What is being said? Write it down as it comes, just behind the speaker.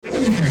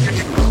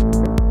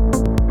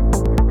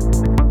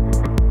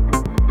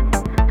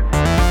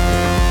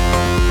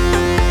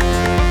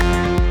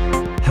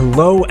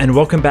Hello and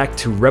welcome back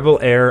to Rebel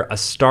Air, a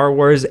Star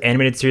Wars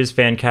animated series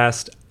fan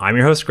cast. I'm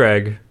your host,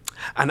 Greg.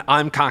 And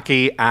I'm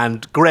Kaki,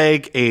 and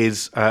Greg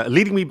is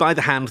leading me by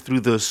the hand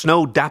through the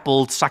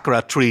snow-dappled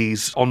sakura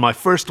trees on my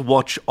first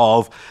watch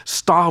of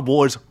Star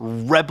Wars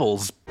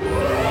Rebels.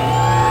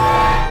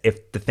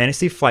 If the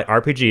Fantasy Flight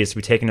RPG is to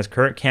be taken as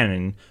current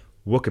canon,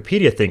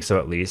 Wikipedia thinks so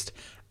at least,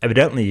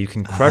 evidently you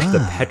can crush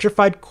the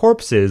petrified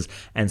corpses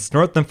and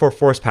snort them for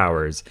force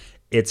powers.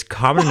 It's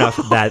common enough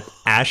that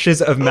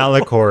Ashes of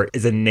Malachor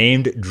is a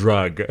named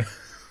drug.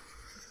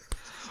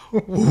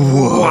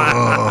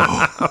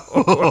 Wow.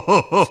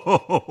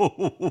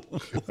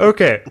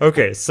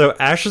 Okay, so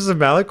Ashes of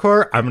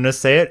Malachor, I'm going to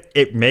say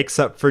it makes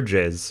up for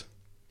jizz.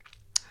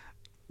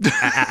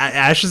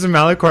 Ashes of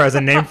Malachor as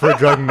a name for a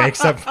drug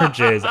makes up for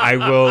jizz.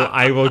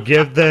 I will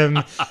give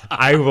them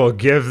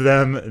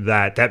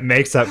that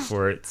makes up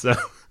for it. So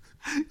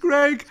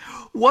Greg,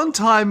 one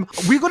time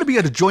we're going to be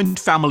at a joint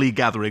family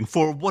gathering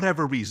for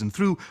whatever reason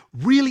through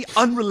really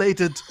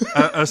unrelated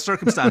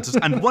circumstances,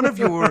 and one of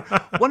your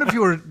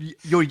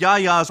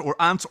yayas or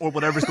aunts or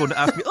whatever is going to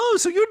ask me, "Oh,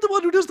 so you're the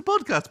one who does the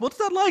podcast? What's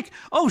that like?"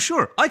 "Oh,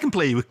 sure, I can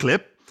play you a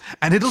clip,"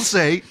 and it'll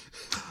say,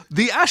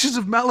 "The Ashes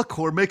of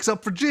Malachor makes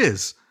up for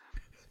jizz,"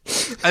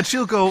 and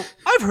she'll go,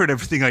 "I've heard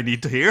everything I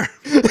need to hear."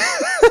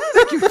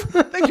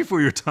 Thank you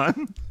for your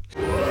time.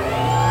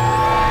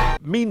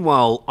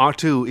 Meanwhile,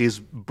 R2 is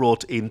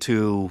brought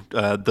into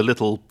the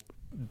little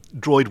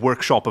droid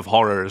workshop of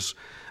horrors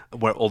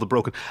where all the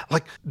broken...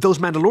 Like, those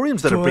Mandalorians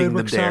that are bringing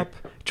them there.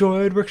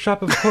 Droid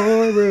workshop of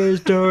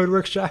horrors, droid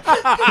workshop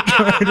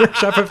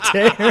of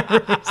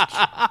terrors.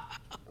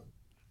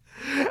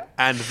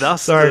 And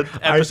thus the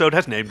episode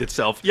has named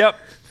itself. Yep.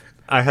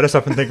 I had to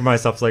stop and think to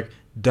myself, like,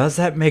 does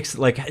that fit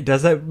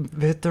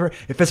the...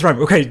 If it's right,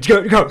 okay,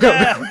 go.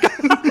 Yeah.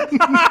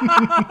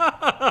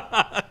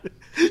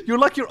 You're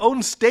like your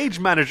own stage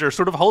manager,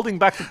 sort of holding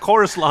back the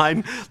chorus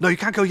line. No, you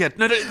can't go yet.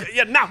 No,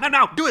 yeah,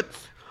 now, do it.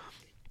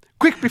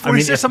 Quick, before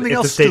he says something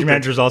else the stage stupid.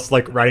 manager's also,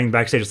 like, riding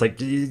backstage, it's like,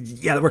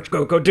 yeah, that works,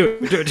 go, do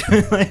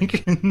it.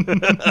 Like...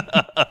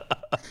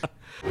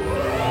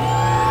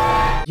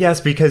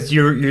 Yes, because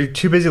you're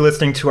too busy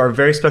listening to our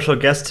very special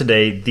guest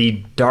today,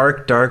 the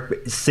dark,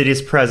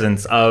 Sidious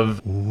presence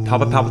of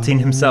Papa Palpatine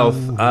himself,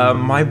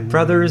 my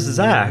brother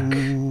Zach.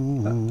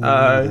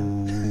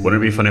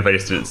 Wouldn't it be funny if I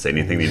just didn't say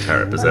anything the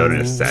entire episode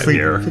and just sat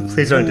here?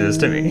 Please don't do this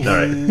to me. All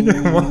right.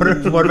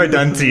 What have I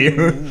done to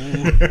you?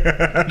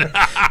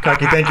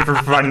 Kaki, thank you for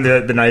providing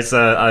the nice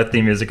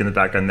theme music in the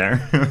background there.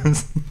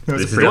 This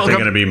is definitely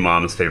going to be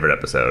Mom's favorite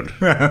episode.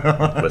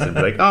 Listen,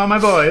 be like, oh, my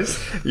boys.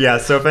 Yeah,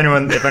 so if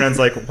anyone's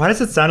like, why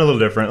does it sound a little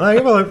different?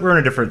 Like, well, we're in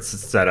a different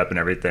setup and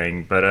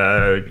everything.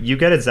 But you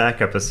get a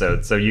Zach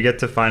episode, so you get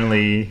to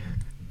finally...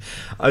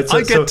 I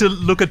get to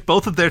look at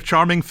both of their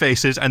charming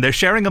faces, and they're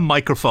sharing a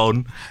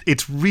microphone.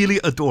 It's really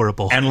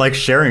adorable. And, like,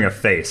 sharing a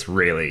face,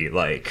 really,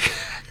 like...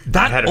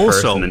 That I had it also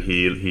first, and then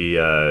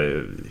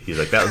he's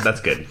like, that's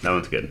good. That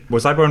one's good.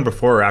 Was I born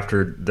before or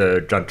after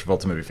the John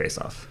Travolta movie Face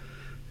Off?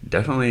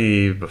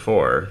 Definitely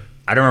before.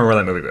 I don't remember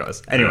where that movie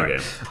was. Anyway,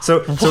 okay.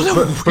 What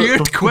a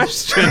weird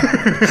question.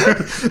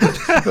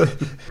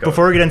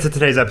 Before we get into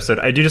today's episode,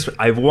 I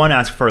want to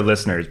ask for our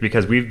listeners,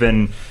 because we've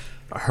been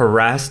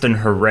harassed and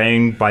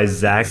harangued by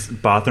Zach's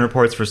Bothan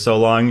reports for so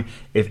long.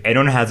 If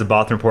anyone has a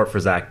Bothan report for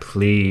Zach,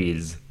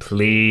 please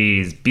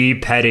be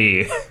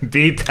petty.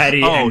 Be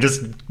petty and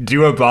just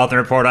do a Bothan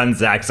report on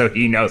Zach so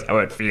he knows how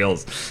it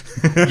feels.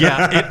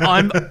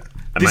 Yeah,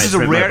 this is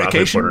a rare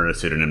occasion. I might a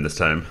pseudonym this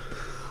time.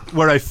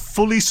 Where I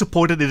fully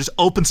supported it is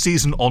open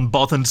season on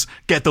Bothans.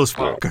 Get those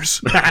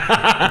fuckers.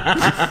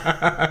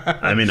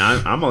 I mean,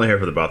 I'm only here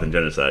for the Bothan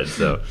genocide,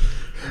 so...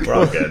 We're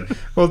all good.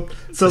 Well,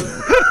 so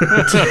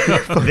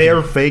they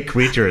are fake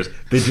creatures.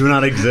 They do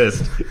not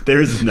exist.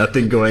 There's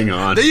nothing going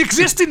on. They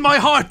exist in my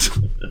heart.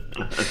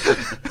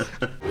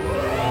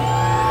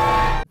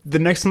 The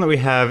next one that we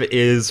have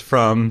is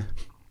from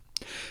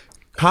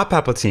Cop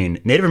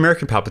Palpatine, Native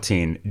American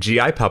Palpatine,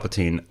 GI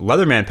Palpatine,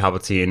 Leatherman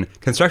Palpatine,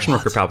 Construction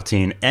Worker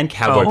Palpatine, and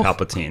Cowboy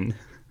Palpatine.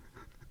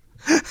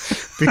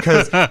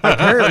 Because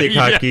apparently,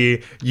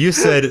 Kaki, you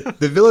said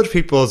the village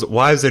people's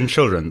wives and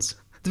children's.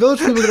 The village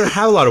people that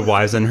have a lot of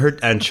wives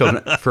and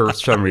children for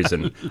some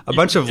reason. A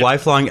bunch of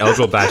lifelong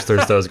eligible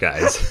bachelors, those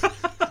guys.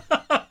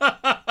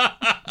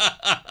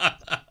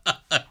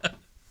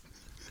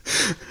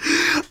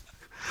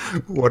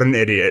 What an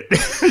idiot.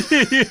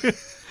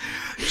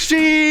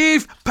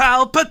 Sheev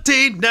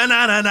Palpatine, na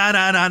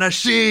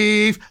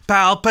Sheev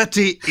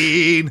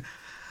Palpatine.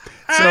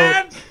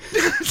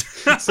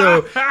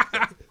 So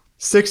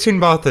 16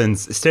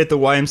 Bothans stayed at the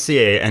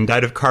YMCA and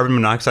died of carbon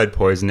monoxide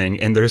poisoning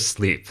in their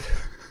sleep.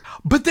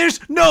 But there's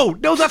no,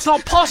 that's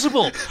not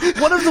possible.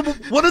 One of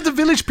the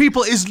village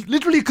people is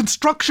literally a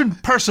construction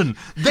person.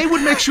 They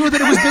would make sure that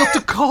it was built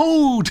to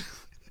code.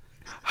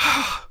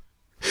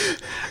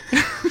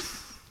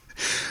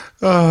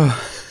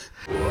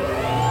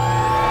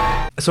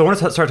 So I want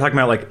to start talking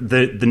about like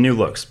the new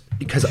looks,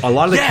 because a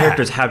lot of the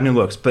characters have new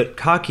looks, but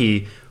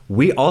Kaki,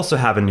 we also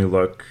have a new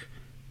look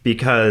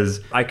because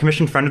I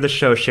commissioned friend of the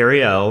show,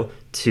 Sherry L,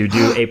 to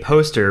do a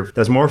poster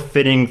that's more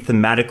fitting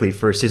thematically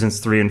for seasons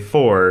 3 and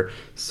 4.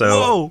 So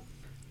Whoa!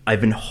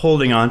 I've been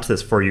holding on to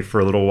this for you for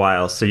a little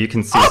while so you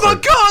can see. Oh my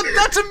god,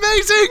 that's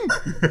amazing!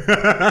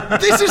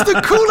 This is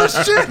the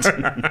coolest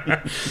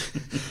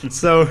shit!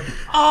 So,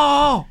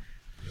 Oh!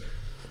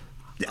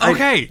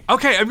 Okay,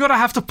 I'm gonna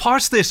have to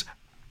parse this.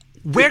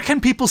 Where can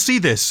people see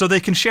this so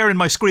they can share in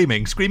my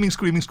screaming?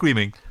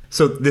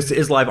 so this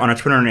is live on our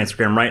Twitter and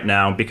Instagram right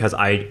now because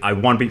I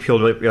want people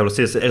to be able to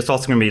see this. It's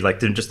also going to be like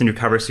just the new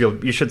cover, so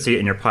you should see it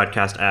in your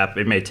podcast app.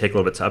 It may take a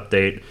little bit to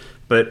update,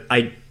 but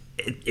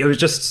it was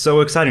just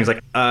so exciting. It's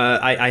like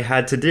I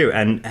had to do,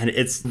 and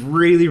it's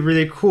really,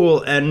 really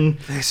cool. And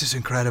This is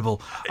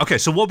incredible. Okay,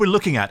 so what we're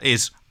looking at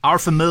is our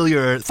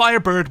familiar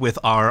Firebird with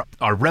our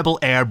Rebel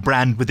Air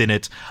brand within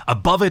it.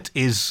 Above it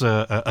is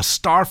a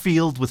star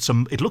field with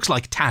some, it looks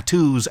like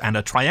tattoos and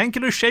a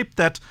triangular shape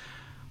that,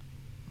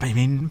 I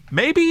mean,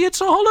 maybe it's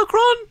a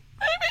holocron?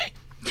 Maybe.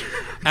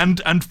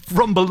 And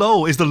from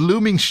below is the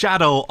looming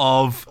shadow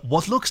of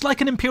what looks like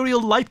an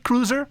Imperial light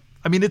cruiser.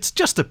 I mean, it's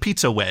just a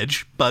pizza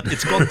wedge, but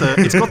it's got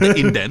the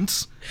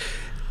indents.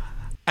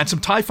 And some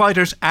TIE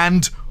fighters,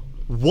 and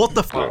what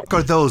the fuck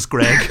are those,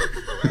 Greg?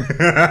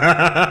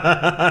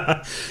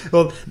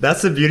 well,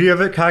 that's the beauty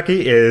of it,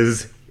 Kaki,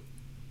 is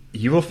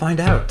you will find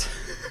out.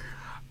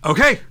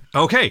 Okay.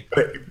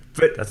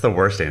 But That's the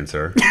worst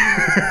answer.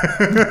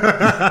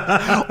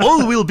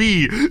 All will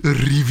be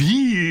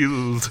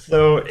revealed.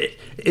 so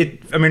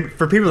I mean,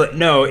 for people that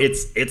know,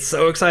 it's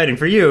so exciting.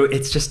 For you,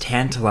 it's just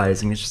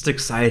tantalizing. It's just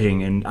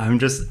exciting, and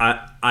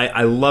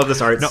I love this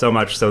art so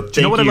much. So thank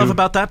Do you know what I love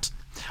about that?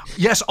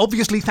 Yes,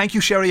 obviously, thank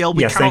you, Sherry L.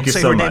 We Yes, cannot thank you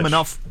say so her name much.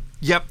 enough.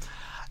 Yep.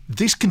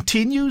 This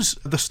continues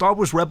the Star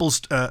Wars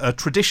Rebels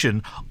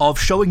tradition of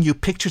showing you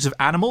pictures of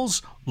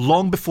animals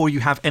long before you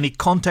have any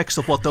context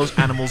of what those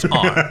animals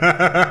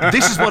are.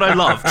 This is what I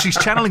love. She's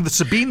channeling the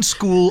Sabine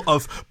school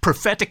of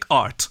prophetic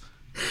art.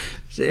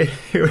 It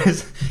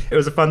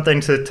was a fun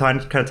thing to kind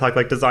of talk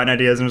like design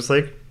ideas and just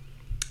like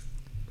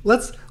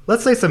let's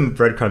say some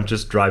breadcrumbs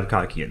just drive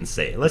Kaki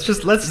insane. Let's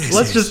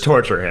just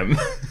torture him.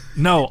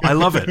 No, I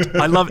love it.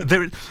 I love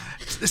it.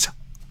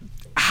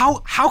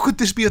 How could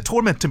this be a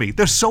torment to me?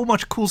 There's so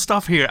much cool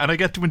stuff here, and I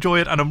get to enjoy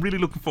it, and I'm really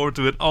looking forward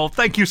to it. Oh,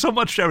 thank you so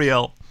much, Sherry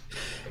L.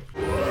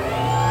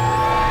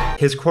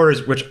 His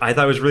quarters, which I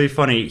thought was really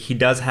funny, he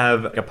does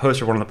have a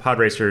poster of one of the pod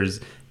racers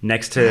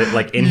next to,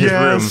 like, in his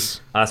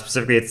Yes. room.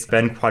 Specifically, it's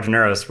Ben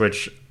Quadraneros,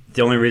 which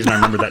the only reason I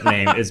remember that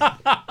name is,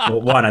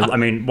 well, one,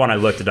 I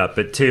looked it up,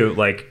 but two,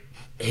 like,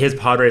 his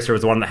pod racer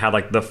was the one that had,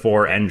 like, the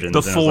 4 engines. The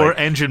and it was 4 like,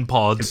 engine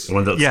pods. The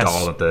one that Yes.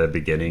 stalled at the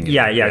beginning.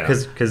 Yeah,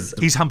 because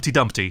He's Humpty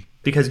Dumpty.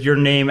 your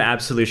name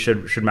absolutely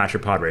should match your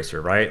pod racer,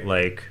 right?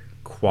 Like,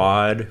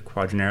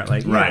 Quadraneros,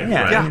 like, Right.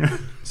 Yeah.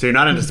 So you're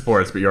not into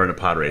sports, but you're into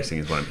pod racing,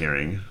 is what I'm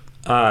hearing.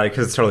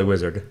 Because it's totally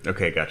wizard.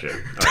 Okay, gotcha. All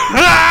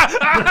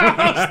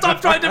right.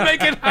 Stop trying to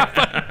make it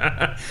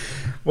happen.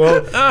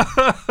 Well,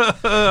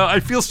 I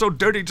feel so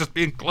dirty just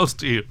being close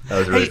to you. That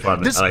was really Hey,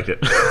 fun. this- I liked it.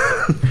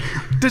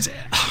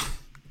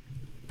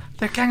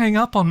 They're ganging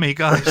up on me,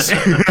 guys.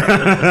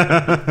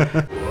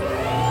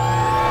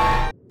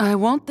 I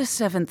want the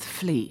 7th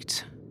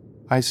Fleet.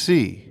 I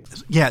see.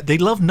 Yeah, they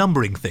love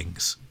numbering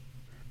things.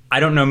 I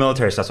don't know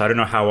military stuff, so I don't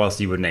know how else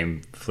you would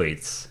name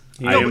fleets.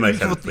 I am but my you-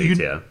 7th you- fleet,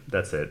 yeah.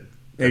 That's it.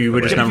 You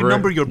would just Can you number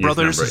number it? your Use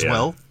brothers number, as yeah.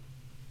 well?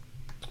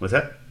 What's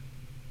that?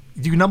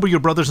 You number your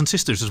brothers and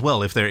sisters as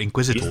well if they're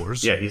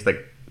inquisitors. Yeah, he's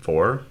like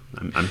 4.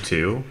 I'm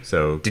 2,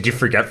 so... Did you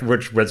forget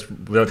what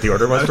the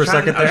order was for a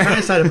second I was trying there?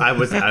 to decide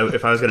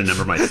if I was going to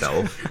number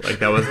myself. Like,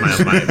 that was my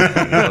thing. I was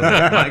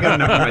like, am I going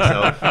to number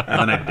myself?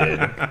 And then I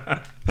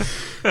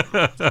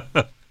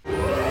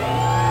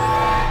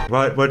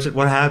did.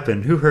 What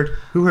happened? Who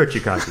hurt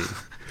you, Kaki?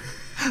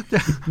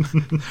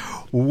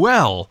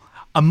 Well,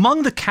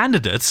 among the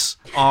candidates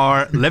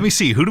are, let me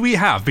see, who do we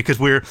have? Because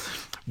we're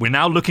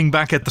now looking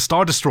back at the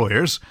Star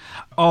Destroyers.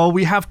 Oh,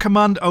 we have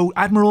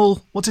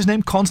Admiral, what's his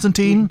name?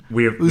 Constantine.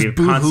 We have who's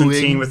Constantine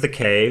boo-hooing. with the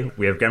K.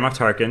 We have Grand Moff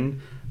Tarkin.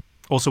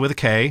 Also with a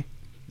K.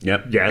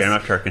 Yep. Yes.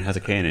 Grand Moff Tarkin has a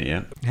K in it,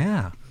 yeah.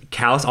 Yeah.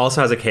 Callus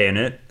also has a K in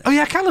it. Oh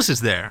yeah, Callus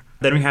is there.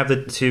 Then we have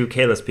the 2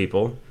 Kahless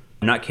people.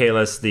 Not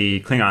Kahless,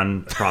 the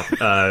Klingon prop.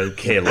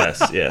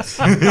 K-less, yes.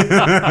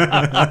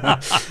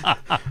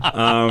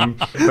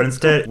 But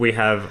instead we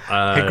have.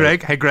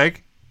 Hey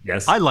Greg.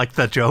 Yes. I liked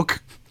that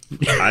joke.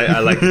 I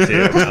like it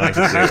too.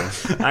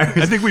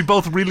 I think we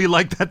both really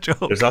liked that joke.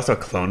 There's also a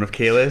clone of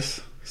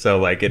Kahless, so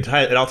like it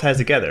all ties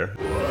together.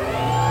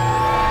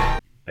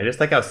 I just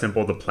like how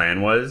simple the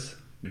plan was.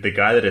 The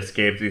guy that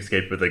escaped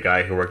with the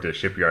guy who worked at a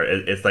shipyard.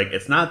 It's like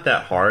it's not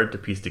that hard to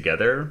piece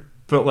together.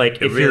 But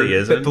like, if really you're,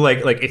 isn't. but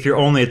like if you're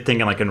only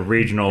thinking like in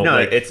regional, No,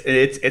 like,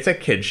 it's a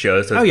kid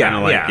show, so it's Oh, yeah, kind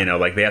of like yeah. you know,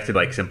 like they have to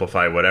like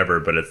simplify whatever.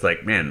 But it's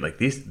like, man, like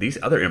these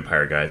other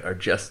Empire guys are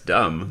just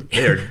dumb.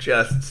 They are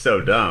just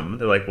so dumb.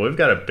 They're like, well, we've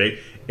got a big.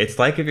 It's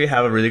like if you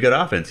have a really good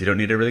offense, you don't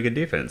need a really good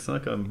defense.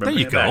 Like, There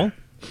you go.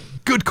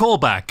 Good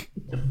callback.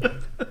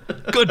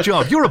 Good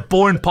job. You're a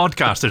born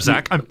podcaster,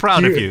 Zach. I'm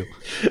proud of you.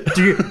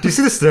 Do you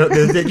see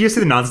do you see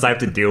the nonsense I have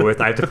to deal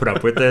with? I have to put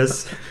up with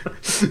this.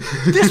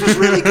 This was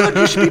really good.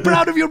 You should be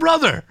proud of your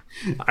brother.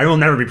 I will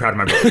never be proud of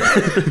my brother.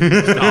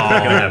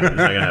 Not gonna happen.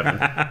 Not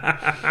gonna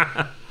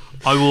happen.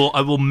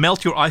 I will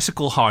melt your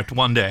icicle heart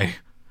one day,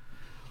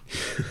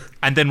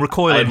 and then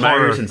recoil I in admire your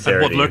horror at what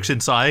sincerity. lurks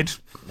inside.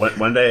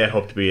 One day I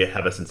hope to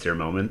have a sincere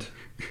moment.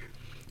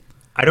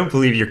 I don't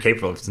believe you're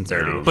capable of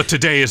sincerity. No. But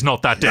today is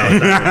not that day.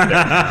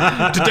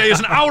 Today is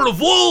an hour of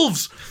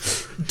wolves.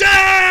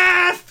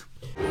 Death.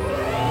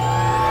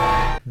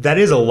 That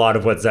is a lot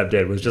of what Zeb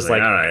did. Was just Like,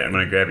 like all right, I'm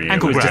gonna grab you.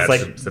 Ankle It was grab.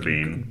 just Like-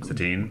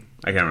 Satine.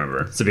 I can't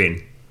remember.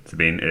 Sabine.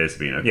 Sabine. It is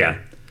Sabine. Okay. Yeah,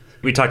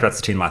 we talked about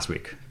Satine last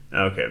week,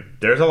 Okay.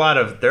 There are a lot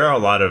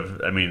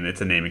of. I mean, it's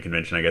a naming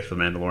convention, I guess, for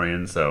the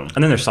Mandalorian. So,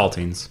 and then there's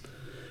Saltines.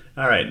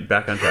 all right,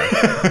 back on track.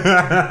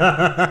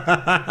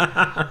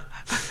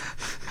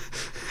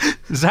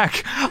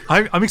 Zach,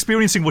 I'm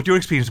experiencing what you're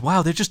experiencing.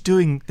 Wow, they're just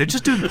doing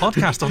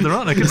podcast on their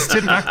own. I can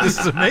sit back. This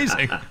is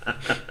amazing.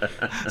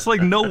 It's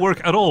like no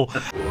work at all.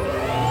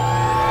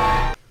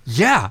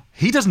 Yeah,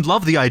 he doesn't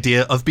love the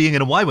idea of being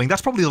in a Y-wing.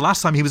 That's probably the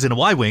last time he was in a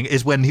Y-wing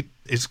is when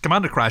his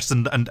commander crashed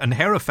and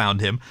Hera found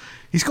him.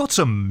 He's got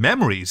some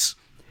memories.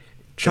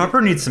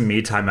 Chopper needs some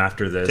me time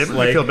after this. Typically,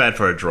 Like, feel bad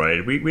for a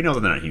droid. We know that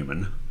they're not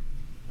human.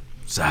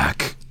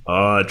 Zach.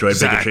 Oh, droid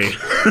Zach. bigotry.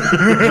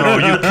 No,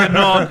 you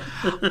cannot.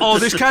 Oh,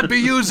 this can't be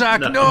you,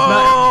 Zach.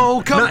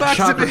 No, come back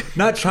Chopper, to me.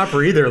 not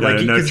Chopper either.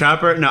 Like, no, 'cause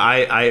Chopper. No,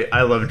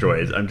 I love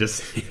droids. I'm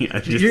just saying.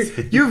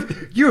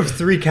 you have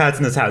 3 cats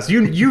in this house.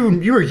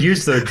 You are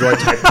used to the droid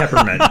type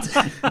temperament.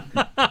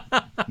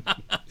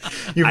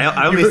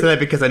 I only say that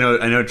because I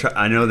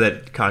know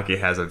that Kaki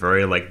has a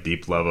very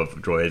deep love of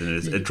droids and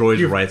is a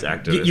droid rights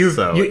activist. You it's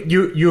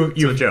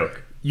a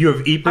joke. You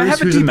have I Eepers,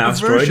 have a who's a deep mouse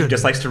droid aversion. who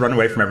just likes to run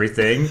away from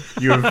everything.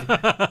 You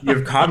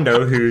have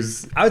Kondo,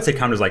 who's I would say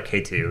Kondo's like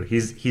K2.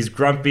 He's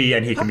grumpy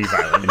and he can be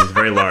violent. And he's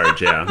very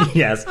large. Yeah.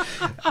 Yes,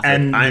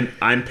 and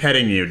I'm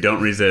petting you.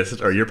 Don't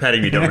resist. Or you're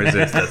petting me. Don't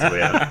resist. That's what we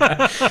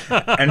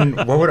have. and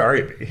what would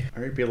Arya be?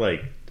 I'd be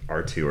like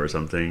R2 or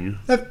something.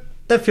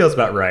 That feels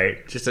about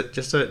right. Just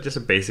a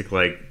basic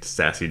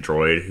sassy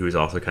droid who's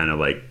also kind of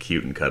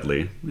cute and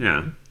cuddly.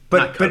 Yeah.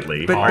 Not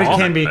cuddly. but Aw,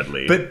 can be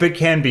cuddly. but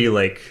can be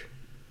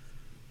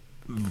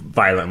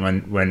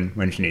violent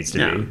when she needs to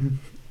Yeah. be.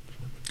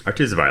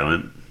 R2's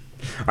violent.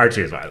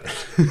 R2 is violent.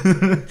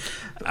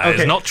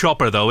 He's not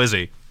Chopper, though, is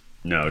he?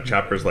 No,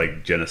 Chopper's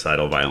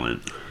genocidal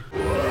violent.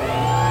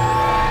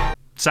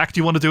 Zach, do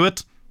you want to do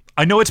it?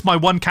 I know it's my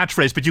one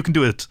catchphrase, but you can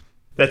do it.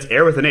 That's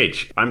air with an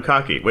H. I'm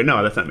cocky. Wait,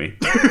 no, that's not me.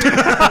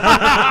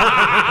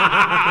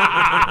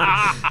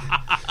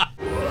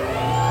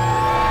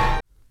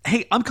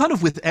 Hey, I'm kind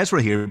of with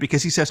Ezra here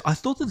because he says, I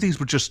thought that these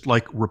were just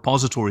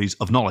repositories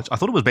of knowledge. I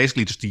thought it was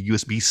basically just a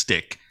USB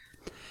stick.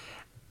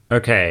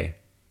 Okay,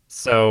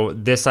 so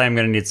this I'm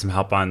going to need some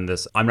help on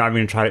this. I'm not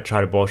even going to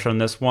try to bullshit on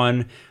this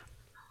one.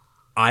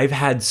 I've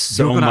had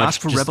so You're much. gonna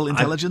ask for Rebel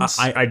intelligence?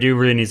 I do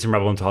really need some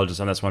Rebel intelligence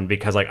on this one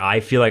because I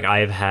feel like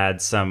I've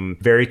had some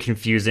very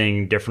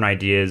confusing different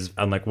ideas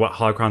on what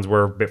holocrons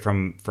were a bit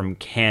from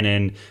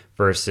canon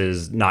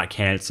versus not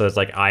canon. So it's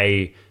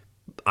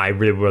I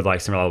really would like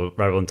some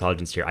Rebel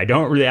intelligence here. I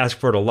don't really ask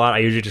for it a lot. I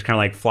usually just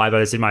kind of fly by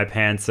the seat of my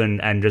pants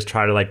and just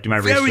try to do my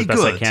research Very as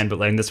best I good. can. But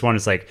in this one,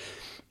 it's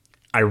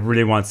I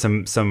really want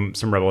some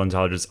Rebel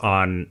intelligence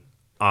on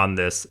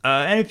this.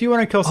 And if you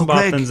want to kill some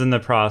Greg. Bothans in the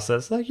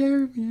process,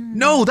 you're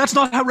No, that's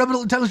not how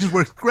Rebel intelligence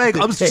works. Greg,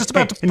 I was just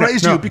about to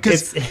praise you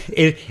because...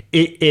 it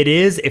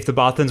is if the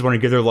Bothans want to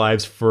give their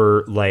lives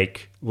for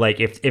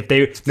if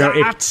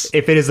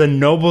it is a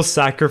noble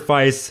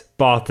sacrifice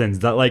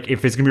Bothans that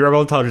if it's gonna be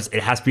Rebel intelligence,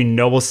 it has to be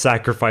noble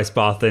sacrifice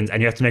Bothans,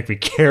 and you have to make me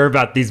care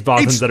about these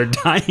Bothans that are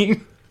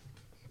dying.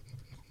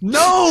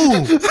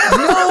 No!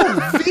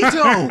 No!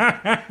 Veto!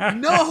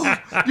 No!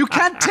 You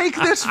can't take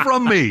this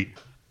from me!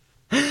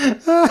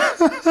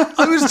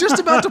 I was just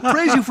about to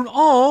praise you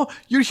for,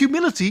 your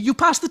humility. You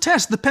passed the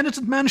test. The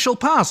penitent man shall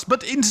pass.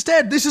 But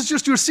instead, this is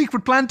just your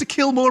secret plan to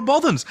kill more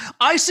Bothans.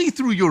 I see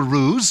through your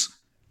ruse.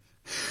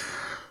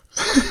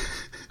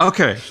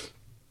 Okay.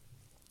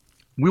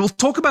 We will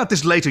talk about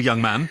this later,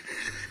 young man.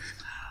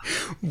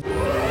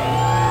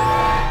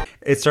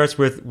 It starts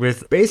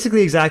with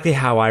basically exactly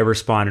how I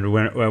responded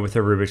with a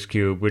Rubik's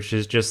Cube, which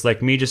is just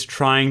me just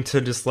trying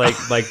to just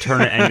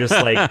turn it and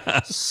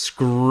just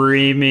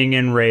screaming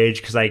in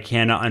rage because I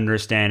cannot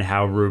understand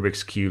how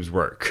Rubik's Cubes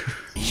work.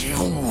 You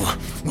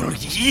will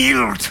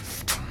yield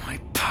to my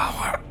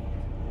power.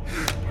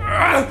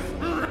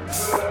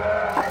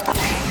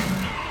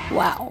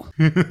 Wow.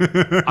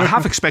 I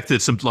have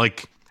expected some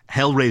Hellraiser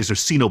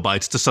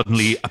Cenobites to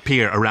suddenly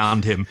appear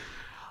around him.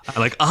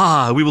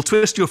 We will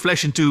twist your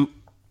flesh into...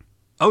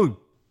 Oh,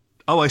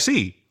 I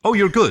see. Oh,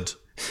 you're good.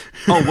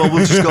 Oh, well,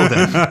 we'll just go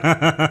then.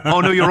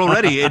 Oh, no, you're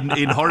already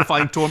in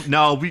horrifying torment.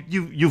 No,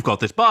 you've got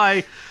this.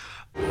 Bye.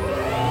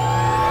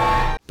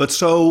 But But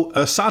so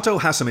Sato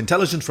has some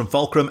intelligence from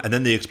Fulcrum, and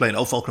then they explain,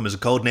 oh, Fulcrum is a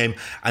code name,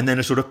 and then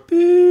it sort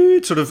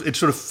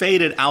of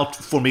faded out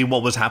for me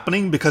what was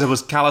happening because it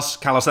was Callus,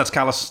 that's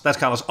Callus.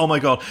 Oh my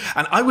god!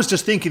 And I was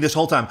just thinking this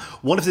whole time,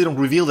 what if they don't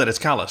reveal that it's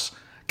Callus?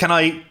 Can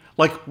I?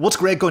 Like, what's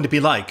Greg going to be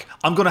like?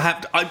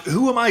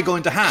 Who am I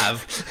going to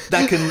have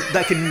that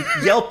can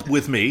yelp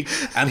with me,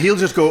 and he'll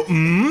just go,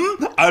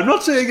 I'm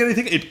not saying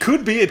anything. It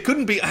could be, it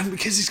couldn't be, and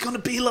because he's going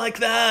to be like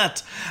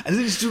that, and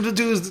then he's going to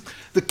do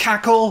the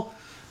cackle.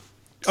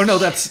 Oh no,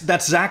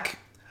 that's Zach.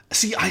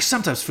 See, I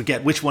sometimes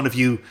forget which one of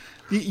you.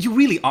 You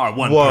really are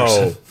one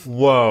person.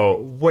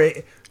 Whoa,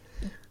 wait.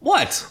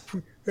 What?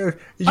 I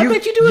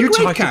bet you do a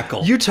great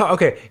cackle. You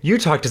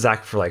talk to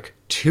Zach for like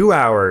 2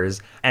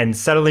 hours, and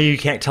suddenly you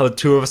can't tell the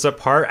two of us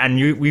apart. And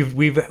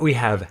we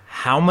have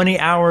how many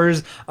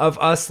hours of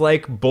us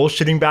like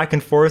bullshitting back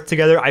and forth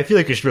together? I feel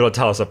like you should be able to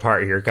tell us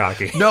apart here,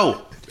 Cocky.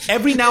 No.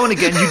 Every now and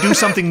again, you do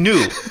something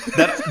new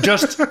that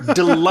just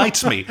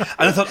delights me.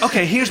 And I thought,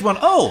 okay, here's one.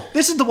 Oh,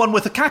 this is the one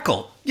with the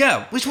cackle.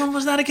 Yeah, which one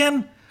was that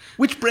again?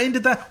 Which brain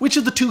did that? Which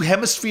of the two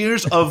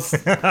hemispheres of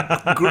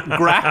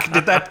Grack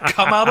did that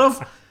come out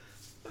of?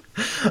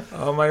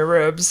 Oh, my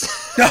ribs.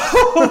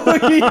 Oh,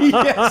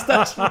 yes,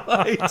 that's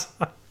right.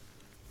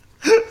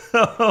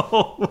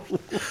 Oh.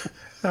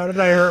 How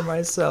did I hurt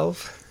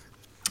myself?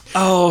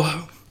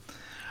 Oh.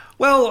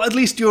 Well, at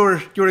least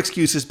your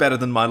excuse is better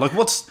than mine. Like,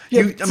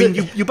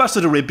 you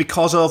busted a rib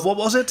because of, what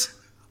was it?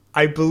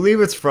 I believe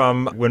it's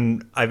from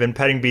when I've been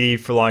petting BD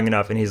for long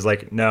enough, and he's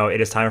like, no,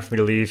 it is time for me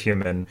to leave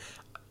human.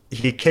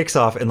 He kicks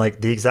off in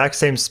like the exact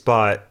same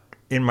spot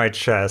in my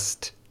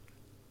chest.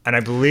 And I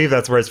believe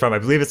that's where it's from. I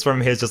believe it's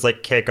from his just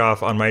like kick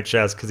off on my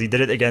chest, because he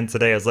did it again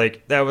today. I was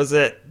like, that was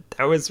it.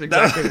 That was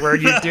exactly where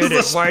you did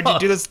it. Why'd you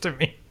do this to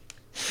me?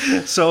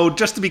 So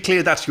just to be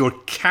clear, that's your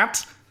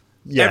cat,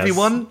 yes.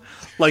 Everyone.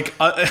 Like,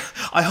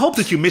 I hope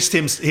that you missed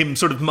him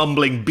sort of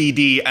mumbling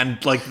BD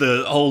and like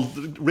the whole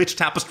rich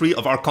tapestry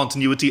of our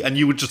continuity, and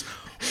you would just,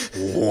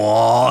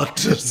 what?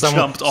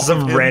 Jumped off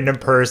some of him. Random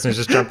person is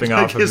just jumping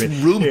like off of me.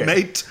 his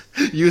roommate,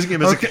 using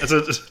him as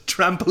a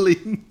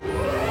trampoline.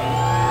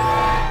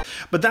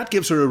 But that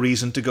gives her a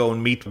reason to go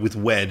and meet with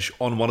Wedge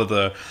on one of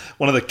the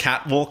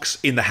catwalks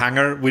in the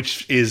hangar,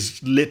 which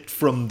is lit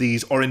from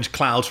these orange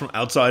clouds from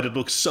outside. It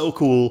looks so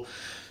cool.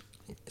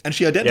 And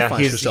she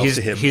identifies herself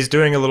to him. He's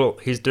doing a little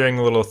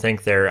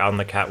think there on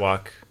the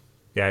catwalk.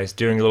 Yeah, he's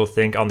doing a little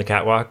think on the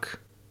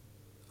catwalk.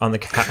 On the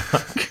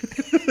catwalk.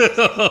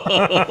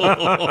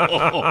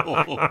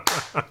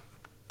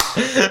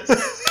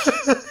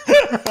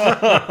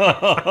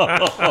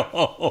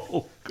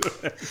 Oh,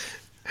 good.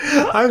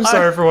 I'm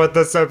sorry for what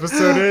this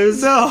episode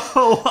is. No,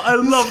 I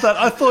love that.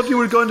 I thought you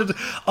were going to...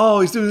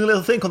 he's doing a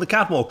little thing on the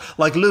catwalk,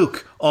 like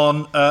Luke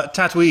on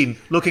Tatooine,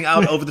 looking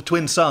out over the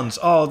twin suns.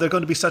 Oh, they're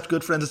going to be such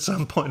good friends at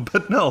some point,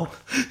 but no.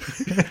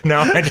 No,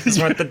 I just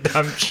want the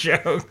dumb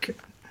joke.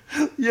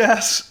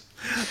 Yes.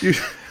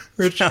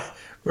 Which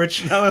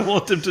now I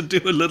want him to do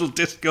a little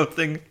disco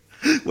thing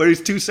where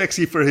he's too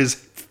sexy for his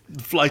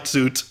flight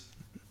suit.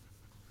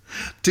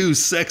 Too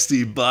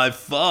sexy by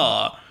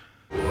far.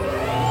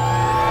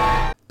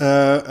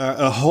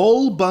 A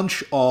whole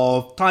bunch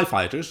of TIE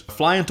fighters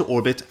fly into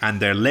orbit, and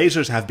their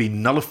lasers have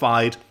been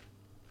nullified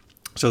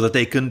so that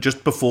they can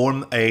just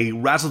perform a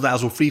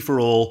razzle-dazzle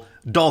free-for-all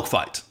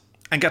dogfight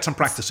and get some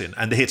practice in,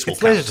 and the hits will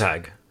count. Laser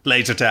tag.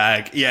 Laser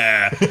tag,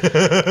 yeah.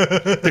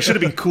 There should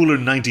have been cooler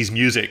 90s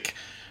music.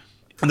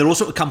 And they're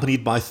also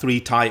accompanied by 3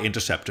 TIE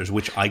interceptors,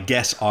 which I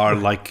guess are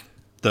like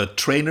the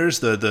trainers,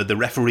 the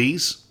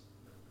referees.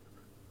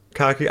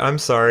 Cocky, I'm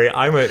sorry.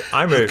 I am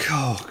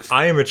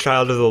a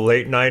child of the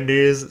late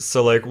 '90s.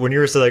 So like when you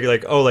were saying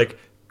like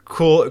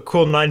cool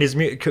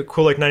 '90s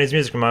cool like '90s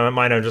music, in my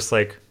mind I'm just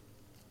like,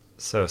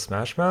 so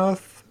Smash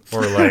Mouth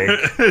or like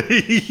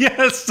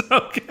yes,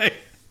 okay.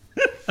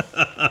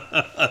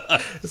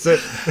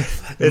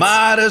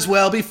 Might as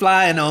well be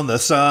flying on the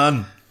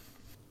sun.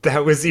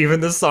 That was even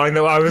the song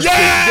that I was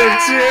thinking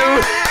of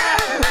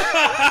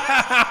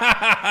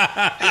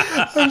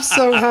too. I'm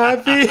so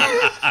happy.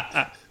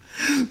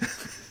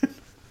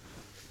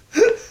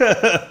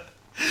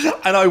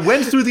 And I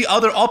went through the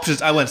other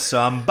options. I went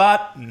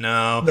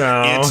no.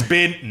 It's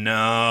been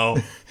no.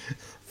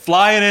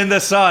 Flying in the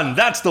sun.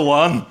 That's the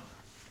one.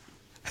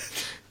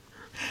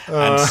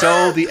 And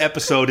so the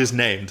episode is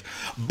named.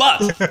 But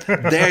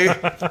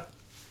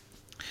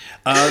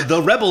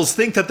the rebels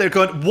think that they're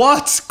going.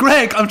 What,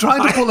 Greg? I'm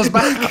trying to pull us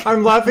back.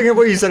 I'm laughing at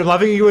what you said.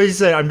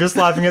 I'm just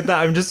laughing at that.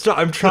 I'm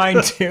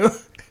trying to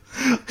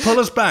pull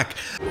us back.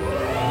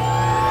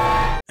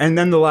 And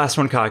then the last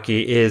one,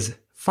 Cocky, is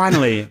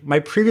finally, my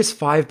previous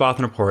 5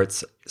 Bothan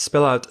reports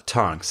spell out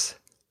Tonks.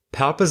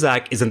 Palpa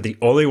Zach isn't the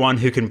only one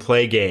who can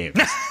play games.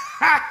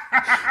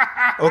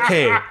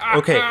 Okay.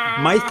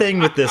 My thing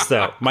with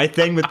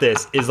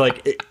this is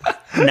like,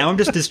 now I'm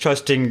just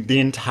distrusting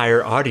the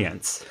entire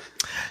audience.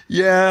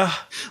 Yeah.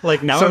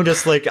 Like now I'm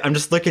just looking at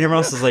everyone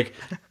else is like,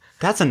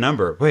 that's a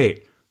number.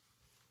 Wait,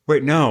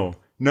 no.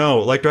 No,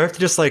 like, do I have to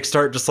just like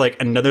start just like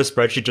another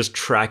spreadsheet just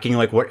tracking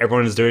like what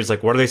everyone is doing? It's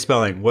like, what are they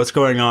spelling? What's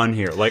going on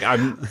here? Like,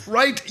 I'm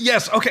Right?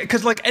 Yes. Okay.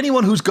 Because like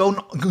anyone who's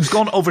gone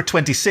over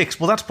 26,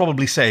 well, that's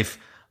probably safe.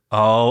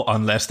 Oh,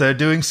 unless they're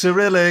doing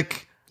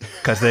Cyrillic,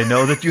 because they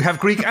know that you have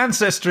Greek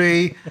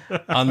ancestry.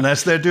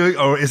 Unless they're doing,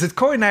 or is it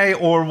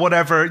Koine or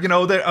whatever? You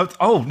know, they're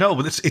oh no,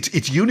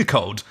 it's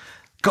Unicode.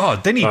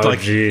 God, they need oh like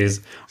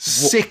jeez.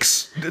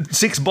 six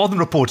Bodden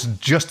reports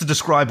just to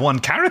describe one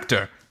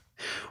character.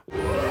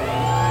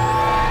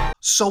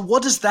 So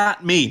what does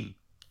that mean?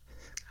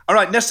 All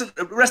right, rest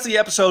of the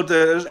episode,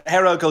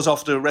 Hera goes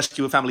off to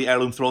rescue a family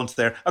heirloom thrones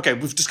there. Okay,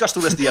 we've discussed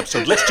the rest of the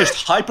episode. Let's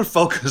just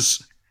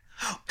hyper-focus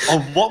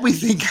on what we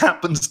think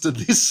happens to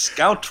this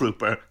scout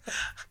trooper.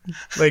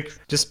 Like,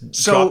 just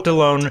dropped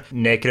alone,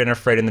 naked and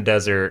afraid in the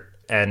desert,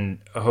 and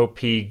hope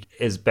he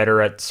is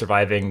better at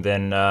surviving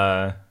than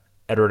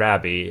Edward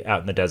Abbey out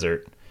in the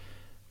desert.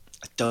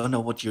 I don't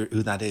know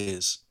who that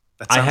is.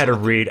 I had to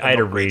read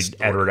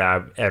Edward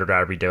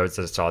Abbey Does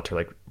as a Solitaire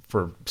like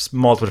for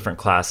multiple different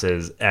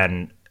classes,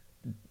 and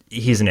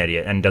he's an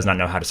idiot and does not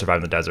know how to survive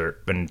in the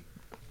desert. And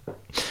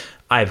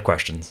I have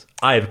questions.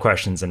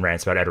 And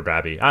rants about Edward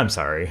Abbey. I'm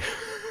sorry.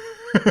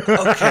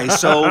 Okay,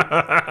 so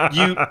I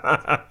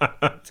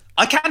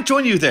can't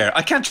join you there.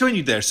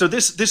 So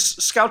this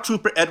scout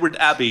trooper Edward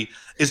Abbey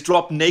is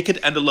dropped naked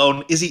and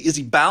alone. Is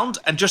he bound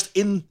and just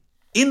in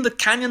the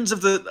canyons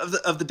of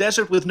the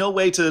desert with no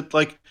way to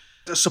like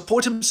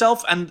support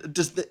himself? And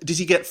does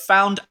he get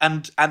found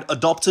and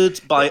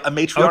adopted by a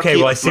matriarchy? Okay,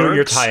 well, I of see what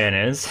your Blurgs tie-in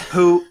is.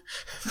 Who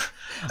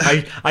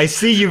I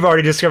see you've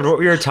already discovered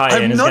what your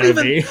tie-in is going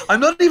to be. I'm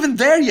not even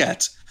there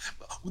yet.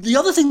 The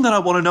other thing that I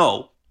want to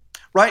know,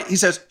 right? He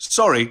says,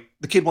 "Sorry,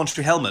 the kid wants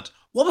your helmet."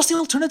 What was the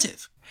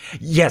alternative?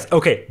 Yes.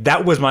 Okay,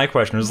 that was my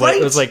question. It was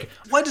like,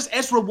 why does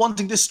Ezra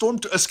wanting this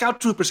a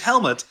scout trooper's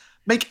helmet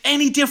make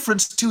any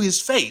difference to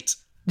his fate?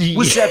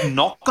 Was Zeb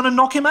not going to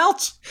knock him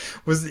out?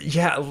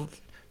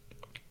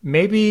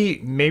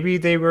 Maybe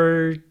they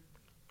were.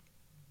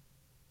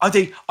 Are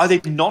they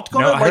not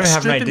going to I don't have an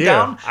strip him idea.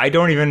 down? I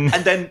don't even.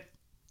 And then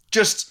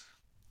just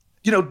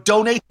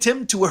donate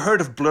him to a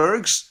herd of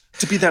blurgs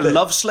to be their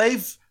love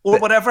slave or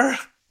whatever.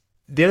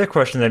 The other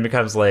question then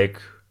becomes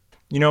like,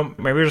 maybe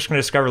we're just going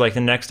to discover like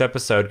the next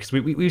episode, because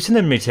we've seen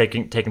them be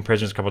taken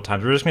prisoners a couple of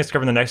times. We're just going to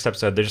discover in the next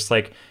episode they're just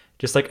like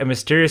a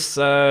mysterious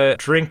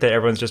drink that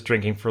everyone's just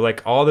drinking for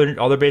like all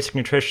their basic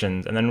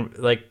nutrition, and then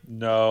like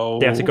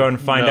they have to go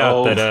and find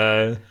out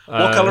that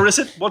what color is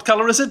it? What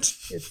color is it?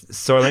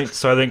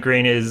 Soylent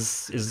Green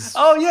is.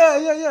 Oh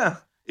yeah.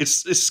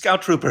 It's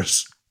Scout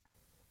Troopers.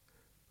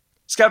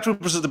 Scout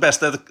Troopers are the best.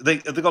 They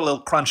got a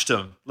little crunch to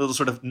them, a little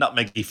sort of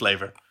nutmeggy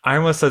flavor. I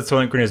almost said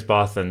Soylent Green is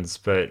Bothans,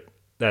 but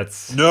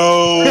that's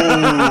no.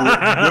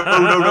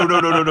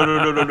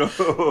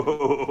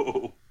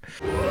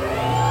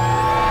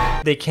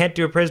 They can't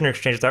do a prisoner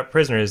exchange without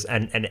prisoners,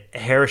 and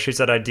Hera shoots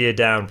that idea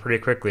down pretty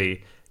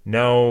quickly.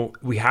 No,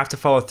 we have to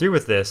follow through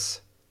with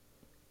this.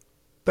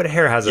 But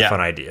Hera has a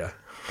fun idea.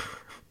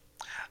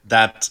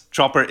 That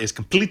Chopper is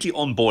completely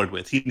on board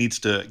with. He needs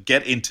to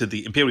get into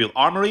the Imperial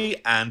Armory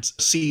and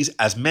seize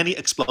as many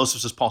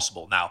explosives as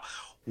possible. Now,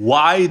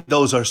 why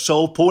those are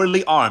so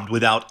poorly armed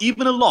without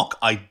even a lock,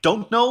 I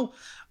don't know.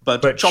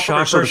 But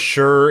Chopper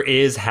sure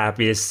is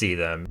happy to see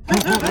them. You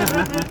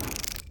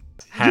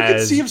can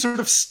see him sort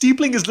of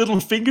steepling his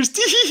little fingers.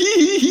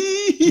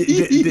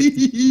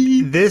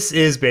 This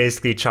is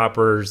basically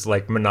Chopper's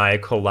like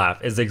maniacal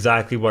laugh. Is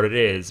exactly what it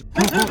is.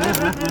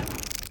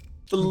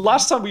 The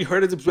last time we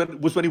heard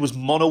it was when he was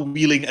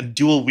mono-wheeling and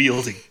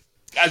dual-wielding.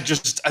 And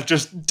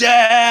just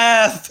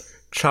death!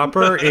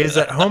 Chopper is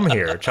at home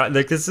here.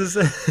 This is...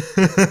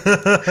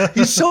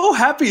 He's so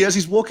happy as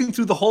he's walking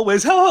through the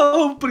hallways.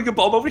 Oh, I'm putting a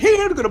bomb over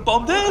here. I'm going to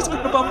bomb this. I'm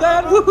going to bomb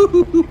that.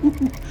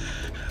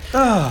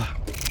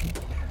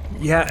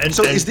 Yeah,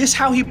 So is this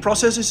how he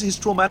processes his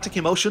traumatic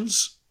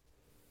emotions?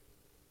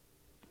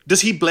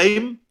 Does he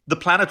blame the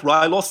planet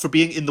Ryloth for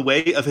being in the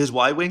way of his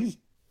Y-Wing?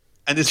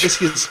 And is this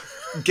his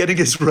getting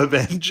his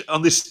revenge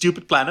on this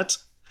stupid planet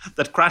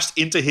that crashed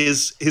into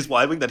his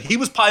Y-Wing that he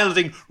was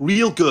piloting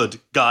real good,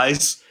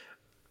 guys?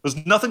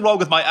 There's nothing wrong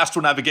with my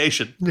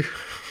astronavigation.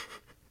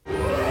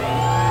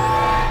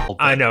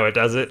 I know it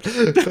doesn't,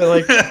 but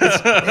like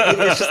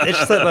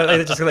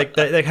it's just like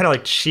that kind of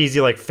like cheesy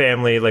like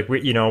family like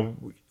we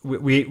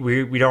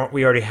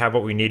already have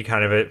what we need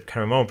kind of a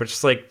moment, but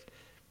just like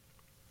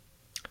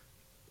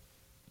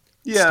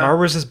Star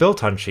Wars is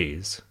built on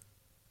cheese.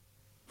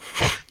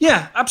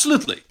 Yeah,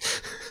 absolutely.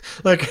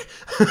 Like,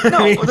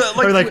 no,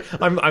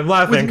 I'm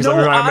laughing because I'm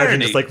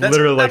imagining just like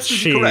literally like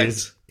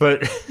cheese,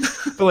 correct.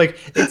 but like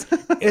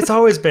it's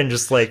always been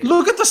just like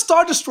look at the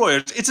Star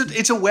Destroyers.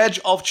 It's a wedge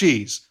of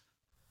cheese.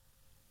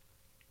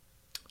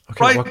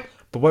 Okay, right?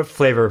 But what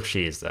flavor of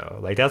cheese though?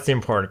 Like that's the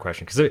important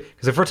question.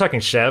 Because if we're talking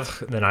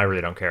Chev, then I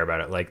really don't care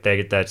about it. Like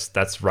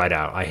that's right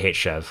out. I hate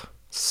Chev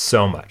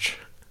so much.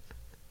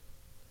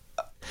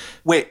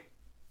 Wait,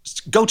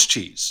 goat's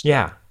cheese?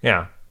 Yeah.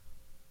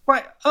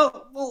 Right.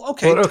 Oh, well,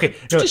 okay. Well, okay.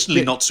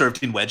 Traditionally not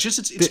served in wedges.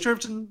 It's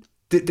served in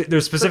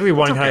There's specifically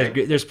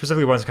there's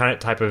specifically one kind of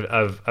type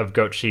of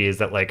goat cheese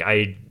that like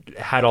I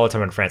had all the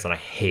time in France and I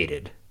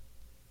hated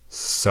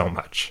so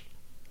much.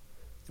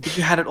 But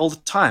you had it all the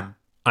time.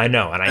 I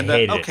know, and I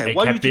hated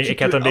it. It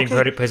kept on being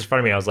put in front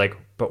of me. I was like,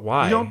 but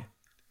why?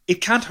 It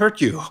can't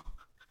hurt you.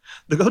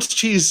 The goat's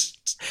cheese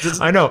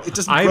doesn't. I know. It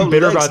doesn't I'm grow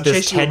bitter legs about and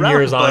this chase you 10 around,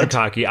 years on, bud.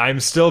 Cocky. I'm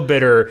still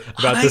bitter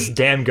about this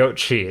damn goat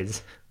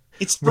cheese.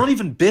 It's not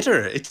even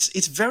bitter.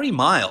 It's very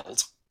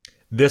mild.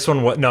 This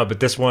one was no, but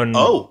this one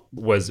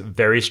was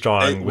very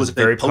strong. Was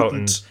very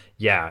potent.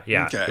 Yeah.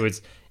 Okay.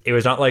 It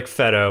was not like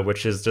feta,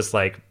 which is just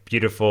like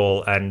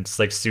beautiful and it's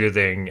like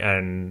soothing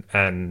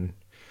and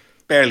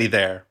barely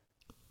there.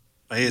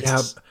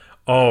 It's,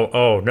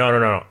 Oh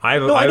no! I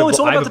have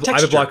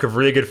a block of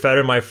really good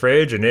feta in my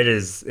fridge, and it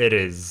is.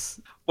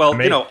 Well,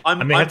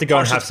 I may have to go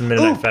and have some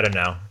Mennonite feta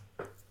now.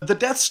 The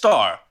Death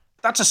Star.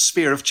 That's a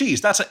sphere of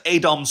cheese. That's an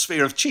Adom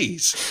sphere of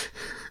cheese.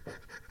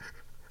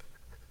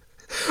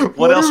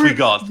 What else we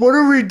got? What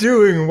are we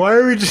doing? Why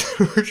are we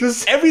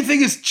just?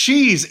 Everything is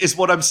cheese, is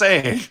what I'm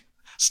saying.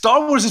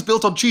 Star Wars is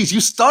built on cheese. You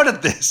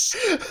started this.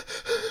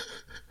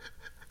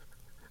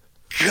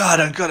 God,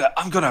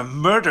 I'm gonna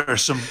murder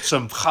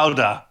some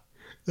Gouda.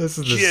 This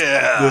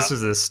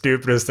is the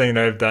stupidest thing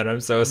I've done.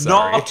 I'm so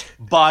sorry. Not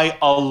by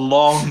a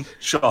long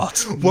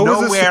shot.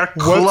 Nowhere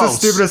close. What's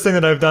the stupidest thing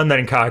that I've done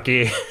then,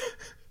 Cocky?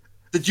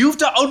 That you've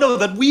done? Oh no,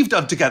 that we've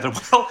done together.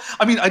 Well,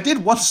 I mean, I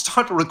did once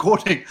start a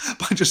recording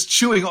by just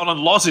chewing on a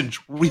lozenge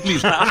really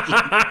loudly,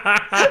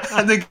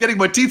 and then getting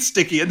my teeth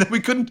sticky, and then we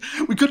couldn't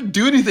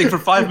do anything for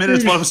 5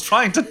 minutes while I was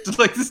trying to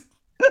like this.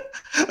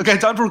 Okay,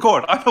 time to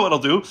record. I know what I'll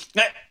do.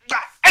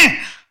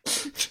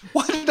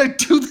 Why did I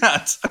do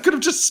that? I could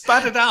have just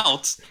spat it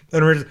out.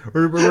 And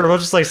we're all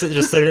just like sitting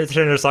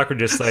in our soccer,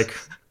 just like,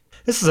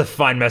 this is a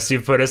fine mess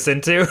you've put us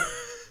into.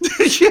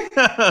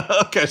 Yeah.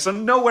 Okay, so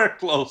nowhere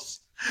close.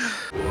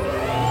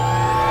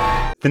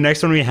 The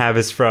next one we have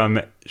is from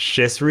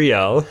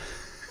Shisriel.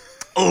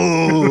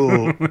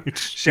 Oh,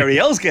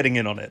 Sheriel's getting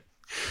in on it.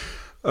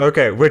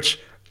 Okay, which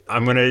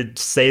I'm gonna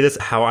say this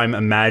how I'm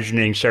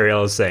imagining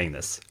Sheriel is saying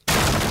this.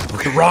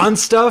 Ron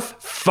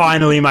stuff.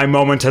 Finally, my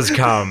moment has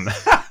come.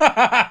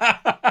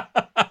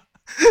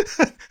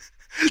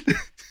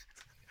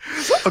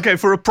 Okay,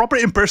 for a proper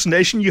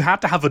impersonation, you had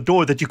to have a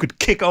door that you could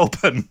kick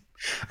open.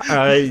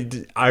 I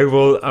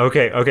will.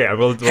 Okay. I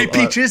will. Hey,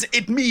 Peaches,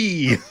 it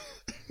me.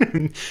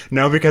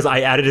 No, because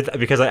I added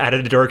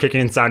a door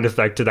kicking sound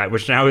effect to that,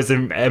 which now is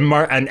an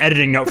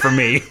editing note for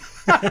me.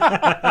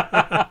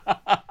 I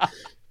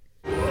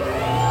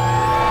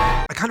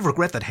kind of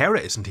regret that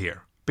Hera isn't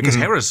here. Because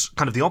Hera's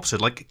kind of the opposite.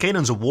 Like,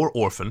 Kanan's a war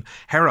orphan.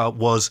 Hera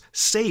was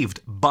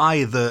saved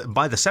by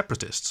the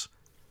Separatists.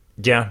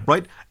 Yeah.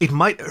 Right?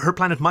 Her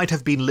planet might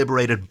have been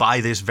liberated by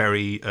this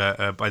very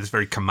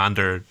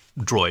commander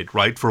droid,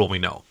 right? For all we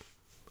know.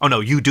 Oh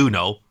no, you do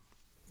know.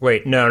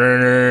 Wait,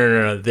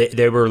 no.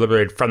 They were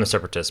liberated from the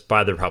Separatists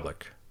by the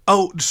Republic.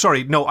 Oh,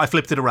 sorry. No, I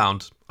flipped it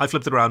around.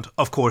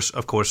 Of course,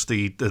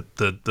 the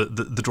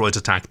droids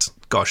attacked.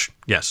 Gosh,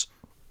 yes.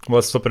 Well,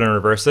 let's flip it and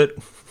reverse it.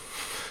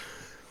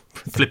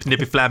 Flip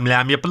nippy flam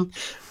lam yipple.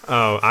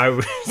 Oh,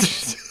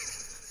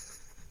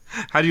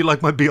 How do you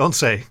like my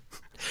Beyonce?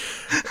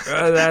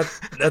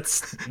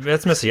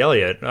 That's Missy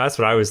Elliott. That's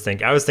what I was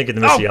thinking. I was thinking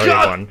the Missy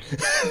Elliott one.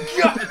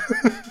 God.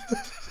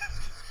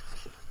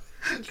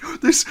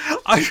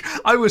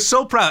 I was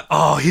so proud.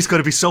 Oh, he's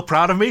going to be so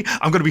proud of me.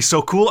 I'm going to be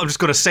so cool. I'm just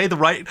going to say the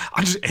right.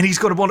 And he's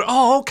going to wonder,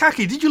 oh,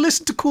 Kaki, did you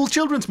listen to cool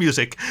children's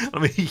music? I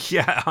mean,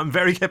 yeah, I'm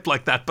very hip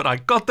like that, but I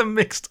got them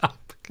mixed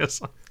up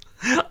because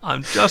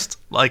I'm just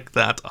like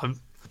that. I'm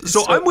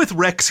with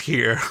Rex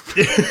here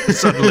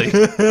suddenly.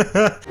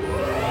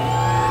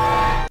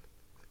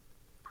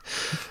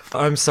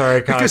 I'm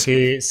sorry,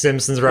 Cocky.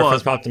 Simpsons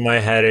reference popped in my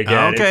head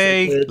again.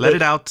 Okay, let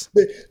it out.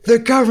 The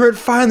government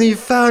finally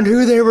found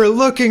who they were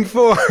looking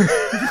for.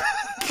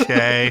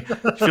 Okay.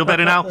 Feel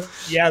better now?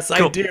 Yes,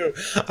 cool. I do.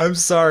 I'm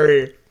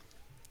sorry.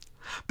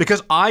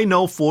 Because I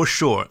know for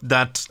sure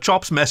that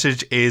Chop's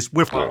message is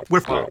Hera!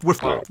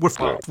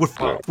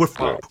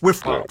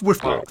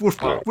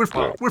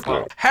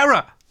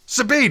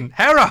 Sabine!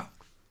 Hera!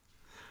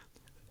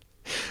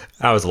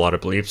 That was a lot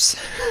of bleeps.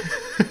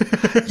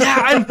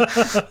 Yeah, and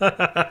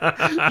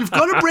you've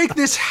got to break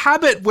this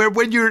habit where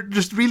when you're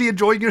just really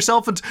enjoying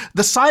yourself and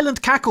the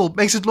silent cackle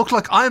makes it look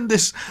like I'm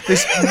this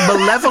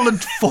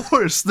malevolent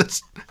force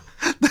that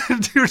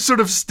you're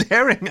sort of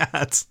staring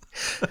at.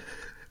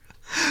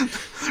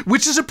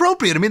 Which is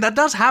appropriate. I mean, that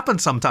does happen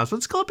sometimes, but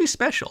it's got to be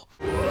special.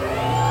 The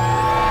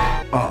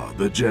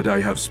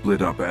Jedi have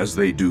split up as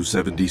they do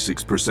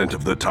 76%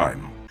 of the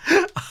time.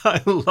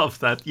 I love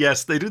that.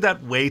 Yes, they do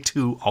that way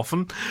too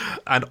often,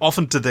 and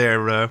often to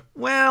their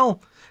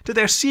to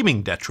their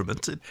seeming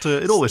detriment.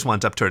 It always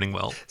winds up turning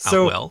out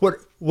well.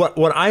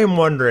 What I'm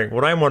wondering,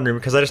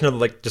 because I just know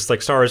that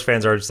like Star Wars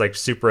fans are just like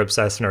super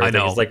obsessed and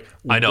everything.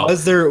 I know.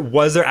 Was there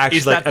actually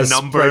is like that a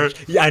number?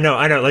 Yeah, I know.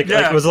 Like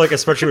was it like a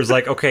spreadsheet? Was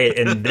like, okay,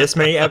 in this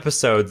many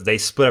episodes they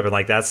split up, and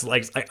like that's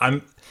like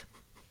I'm.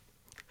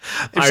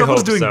 If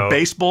someone's doing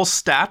baseball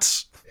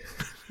stats.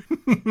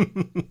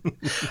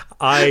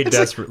 I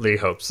desperately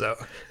hope so.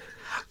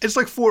 It's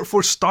like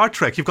for Star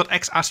Trek, you've got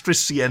Ex Astra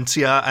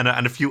Scientia and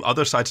a few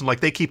other sites, and like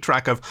they keep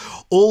track of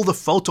all the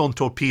photon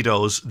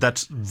torpedoes that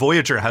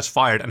Voyager has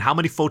fired and how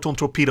many photon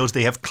torpedoes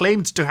they have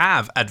claimed to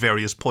have at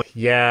various points.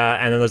 Yeah,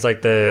 and then there's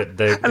like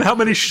the And how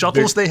many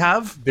shuttles they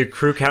have. The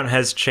crew count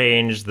has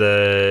changed.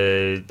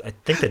 I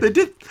think They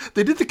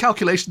did the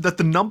calculation that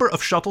the number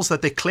of shuttles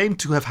that they claim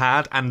to have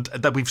had and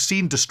that we've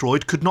seen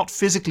destroyed could not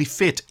physically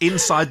fit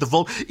inside the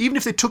vault. Even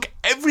if they took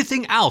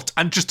everything out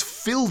and just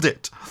filled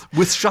it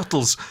with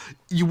shuttles,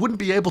 you wouldn't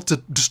be able to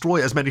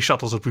destroy as many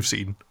shuttles as we've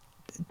seen.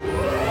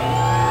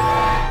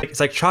 It's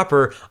like,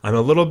 Chopper, I'm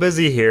a little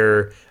busy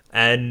here,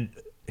 and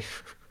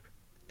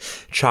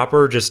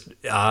Chopper just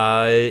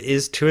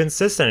is too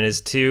insistent,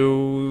 is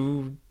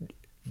too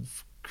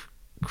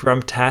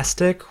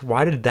grumptastic.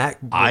 Why did that?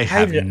 I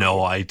have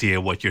no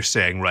idea what you're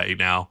saying right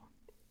now.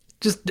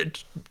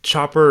 Just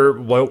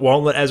Chopper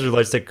won't let Ezra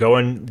Lightstick go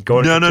and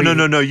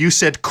No. You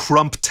said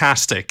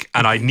crumptastic,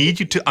 and I need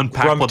you to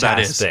unpack what that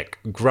is.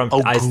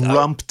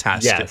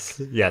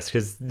 Grumptastic. Yes,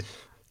 because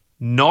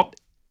not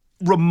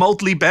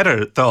remotely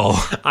better though.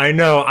 I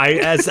know.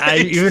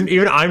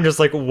 Even I'm just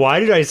like, why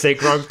did I say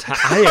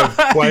grumptastic? I have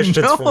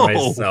questions for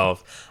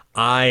myself.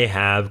 I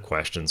have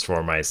questions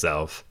for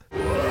myself.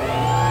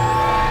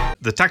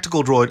 The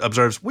tactical droid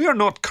observes we are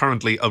not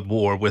currently at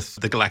war with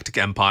the Galactic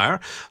Empire,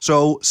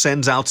 so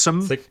sends out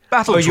some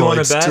battle droids. You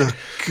want to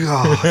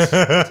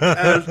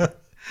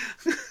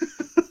bet?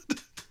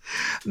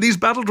 These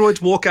battle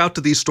droids walk out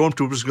to these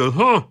stormtroopers and go,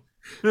 huh,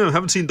 yeah,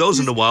 haven't seen those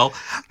in a while.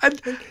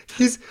 And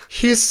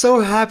he's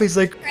so happy. He's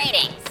like,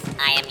 greetings,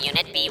 I am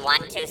Unit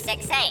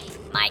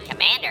B1268. My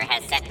commander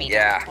has sent me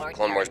to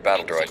Clone Wars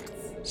battle droid.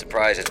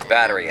 Surprised its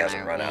battery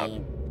hasn't run out.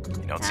 You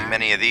don't see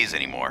many of these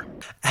anymore.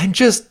 And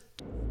just...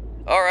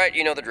 All right,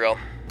 you know the drill.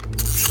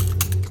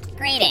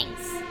 Greetings.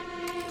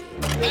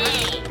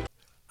 Hey.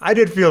 I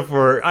did feel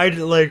for I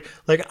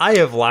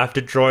have laughed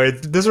at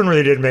droids. This one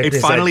really did make me.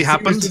 It finally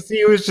happened.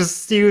 He was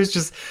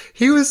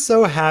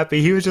so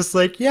happy. He was just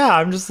like, yeah,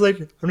 I'm just like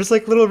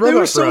little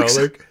robot so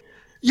bro.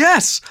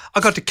 Yes,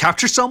 I got to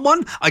capture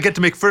someone. I get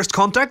to make first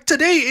contact.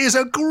 Today is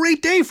a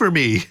great day for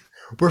me.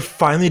 We're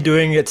finally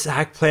doing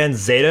Attack Plan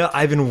Zeta.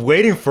 I've been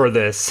waiting for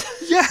this.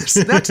 Yes,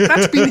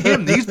 that's been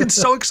him. He's been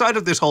so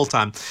excited this whole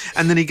time.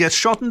 And then he gets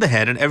shot in the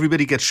head, and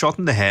everybody gets shot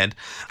in the head.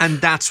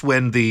 And that's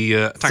when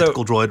the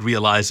tactical droid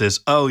realizes,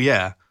 oh,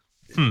 yeah.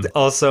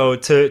 Also,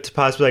 to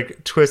possibly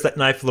like twist that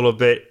knife a little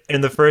bit,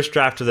 in the first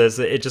draft of this,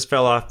 it just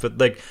fell off. But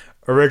like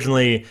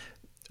originally,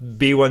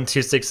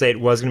 B1268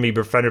 was going to be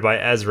befriended by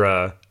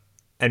Ezra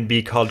and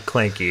be called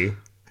Clanky.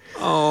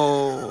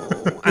 Oh,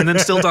 and then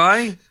still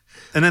die?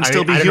 And then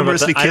still be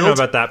humorously killed? I don't know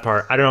about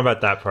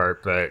that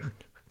part, but...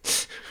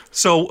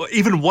 So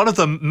even one of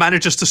them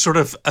manages to sort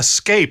of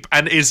escape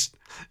and is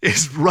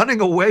running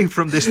away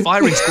from this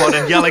firing squad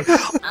and yelling,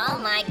 oh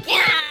my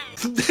god!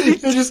 he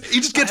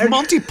just gets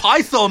Monty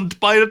Pythoned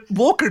by a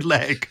walker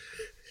leg.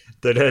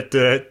 I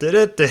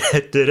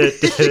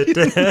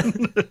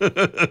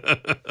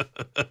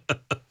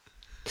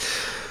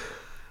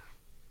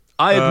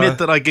admit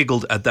that I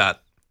giggled at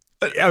that.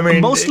 I mean,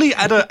 mostly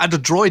at a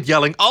droid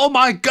yelling, "Oh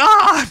my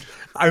god!"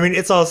 I mean,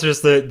 it's also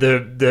just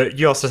the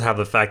you also have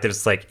the fact that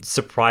it's like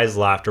surprise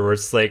laughter, where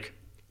it's like,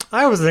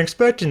 I wasn't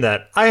expecting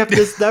that. I have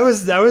this. That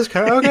was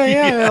kind of okay.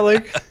 Yeah.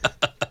 Like.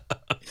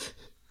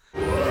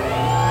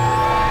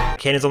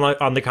 Kanan's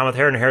on the comm with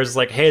Hera, and Hera's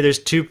like, "Hey, there's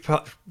two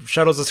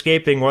shuttles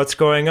escaping. What's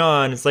going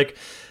on?" It's like,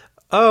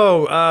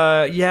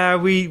 "Oh, yeah,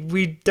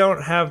 we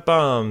don't have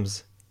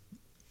bombs,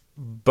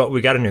 but we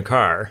got a new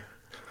car."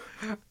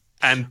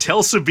 And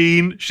tell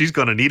Sabine she's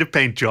gonna need a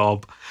paint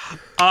job.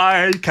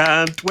 I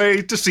can't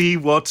wait to see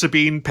what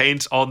Sabine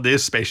paints on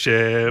this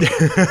spaceship.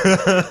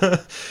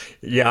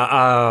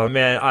 Yeah,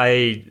 man,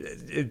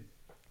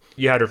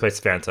 you had to replace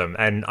Phantom,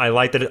 and I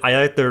like that. I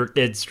like the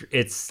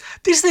it's.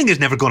 This thing is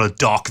never gonna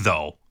dock,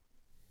 though.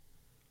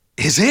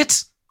 Is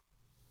it?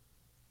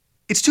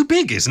 It's too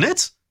big, isn't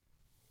it?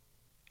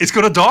 It's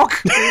gonna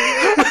dock.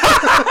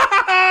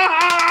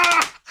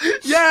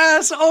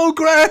 Yes! Oh,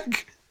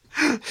 Greg!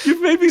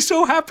 You've made me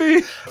so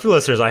happy. For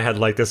listeners, I had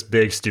like this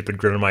big stupid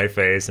grin on my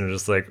face, and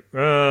just like,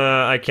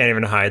 I can't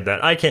even hide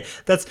that. I can't.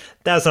 That's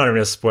not even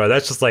a spoiler.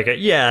 That's just like,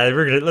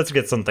 let's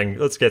get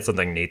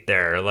something neat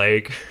there.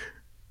 Like,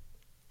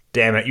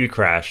 damn it, you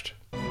crashed.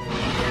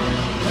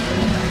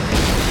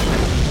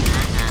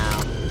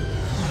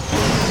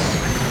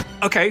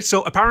 Okay,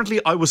 so apparently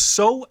I was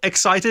so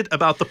excited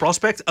about the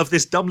prospect of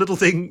this dumb little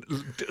thing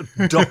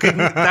docking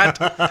that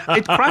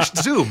it crashed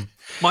Zoom.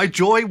 My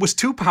joy was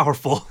too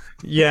powerful.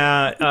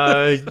 Yeah,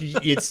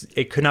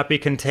 it could not be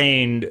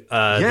contained.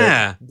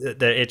 Yeah,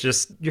 that it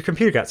just your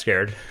computer got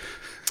scared.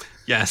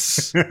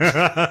 Yes,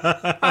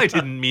 I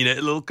didn't mean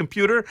it, little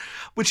computer,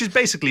 which is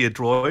basically a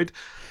droid.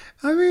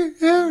 I mean,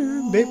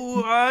 yeah, maybe.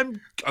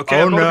 I'm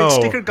not a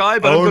big sticker guy,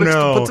 but I'm going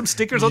to put some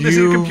stickers on this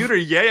new computer.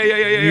 Yeah.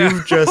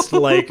 You just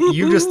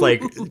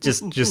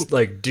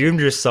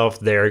doomed yourself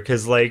there,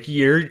 because like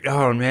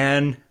oh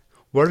man,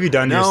 what have you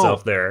done to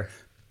yourself there?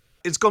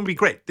 It's going to be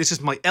great. This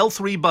is my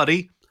L3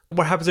 buddy.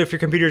 What happens if your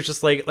computer's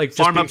just like just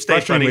Farm being upstate,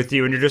 frustrating buddy. with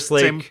you, and you're just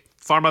like, Same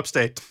farm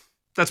upstate.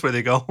 That's where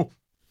they go. All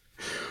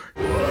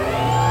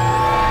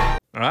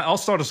right, I'll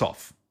start us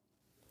off.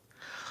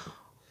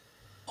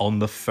 On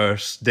the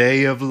first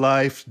day of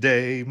Life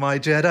Day, my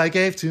Jedi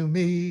gave to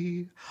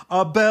me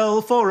a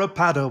bell for a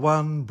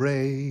Padawan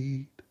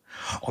braid.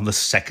 On the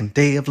second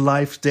day of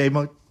Life Day,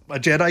 my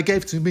Jedi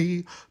gave to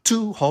me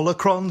 2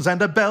 holocrons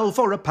and a bell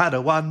for a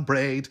Padawan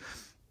braid.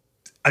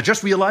 I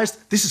just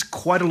realized this is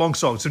quite a long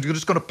song, so we're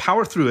just going to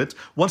power through it.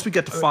 Once we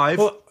get to 5,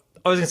 well,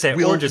 I was going to say,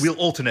 we'll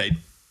alternate.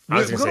 I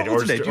was going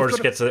to say,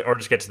 or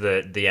just get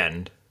to the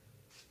end.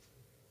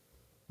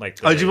 Like,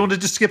 do you want to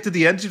just skip to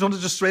the end? Do you want to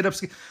just straight up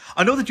skip?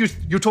 I know that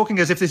you're talking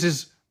as if this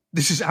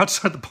is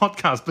outside the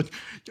podcast, but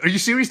are you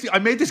seriously? I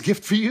made this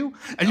gift for you,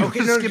 and you're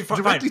going to skip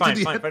directly to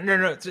the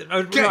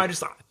end. No, I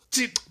just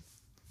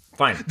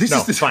fine. This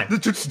is fine.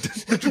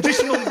 The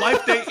traditional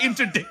Life Day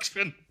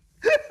interdiction.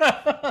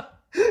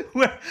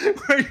 Where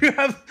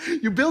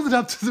you build it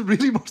up to the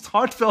really most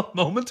heartfelt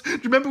moment. Do you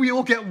remember we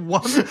all get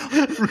one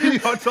really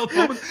heartfelt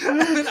moment, and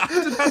then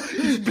after that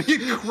you just bring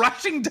it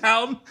crashing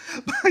down.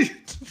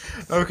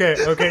 Okay,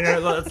 no,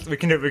 we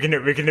can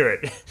do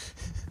it.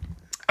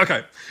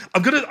 Okay,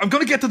 I'm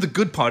gonna get to the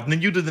good part, and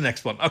then you do the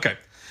next one. Okay.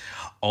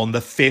 On the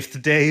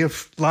 5th day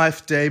of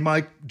Life Day,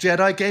 my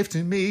Jedi gave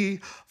to me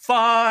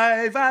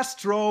 5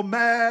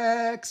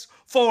 astromechs,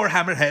 4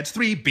 hammerheads,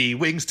 3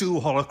 B-wings, 2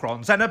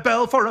 holocrons, and a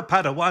bell for a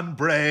Padawan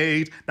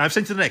braid. Now I've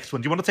sent you the next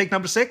one. Do you want to take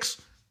number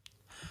 6?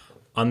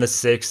 On the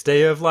 6th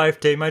day of Life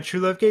Day, my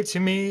true love gave to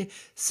me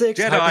 6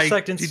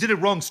 hypersectons. You did it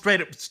wrong straight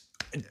up.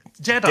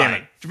 Jedi. Damn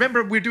it.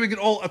 Remember, we're doing it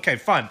all. Okay,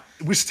 fine.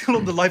 We're still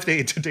on the Life Day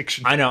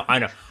interdiction. I know.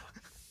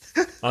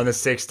 On the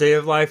 6th day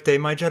of Life Day,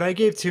 my Jedi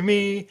gave to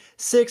me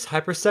 6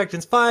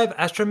 hypersectons, 5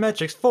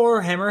 astrometrics,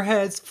 4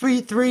 hammerheads,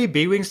 3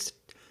 B-wings,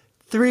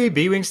 3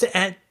 B-wings,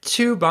 and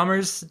 2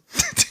 bombers.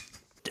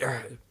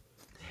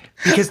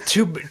 Because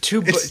 3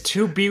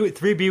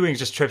 B-wings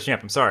just trips me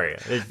up. I'm sorry.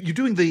 You're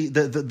doing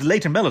the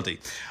later melody.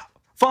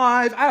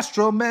 5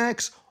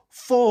 astromechs,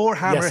 4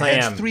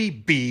 hammerheads, 3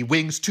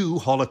 B-wings, 2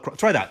 holocrons.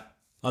 Try that.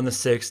 On the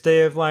 6th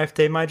day of Life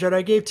Day, my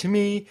Jedi gave to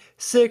me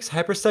 6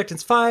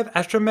 hypersectons, 5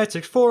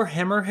 astrometrics, 4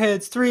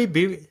 hammerheads, 3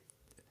 B.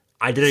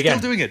 I did it again.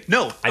 Still doing it.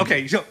 No.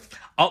 Okay. So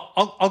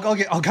I'll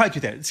guide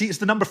you there. See, it's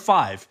the number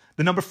 5.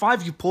 The number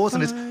 5 you pause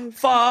and it's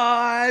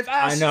 5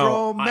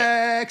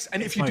 astromechs.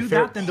 And if you do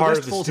that, then the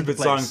rest falls into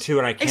place. Song too,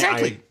 and I can't.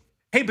 Exactly.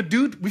 Hey, but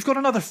dude, we've got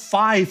another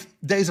 5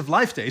 days of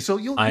Life Day, so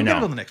you'll get it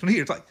on the next one.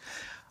 Here, it's like.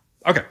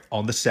 Okay,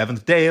 on the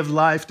 7th day of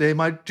Life Day,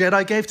 my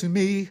Jedi gave to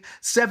me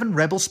 7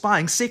 rebel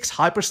spying, 6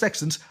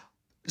 hypersections.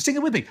 Sing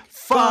it with me.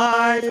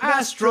 5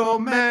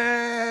 astromechs,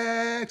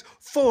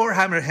 4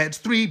 hammerheads,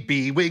 3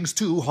 B-wings,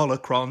 2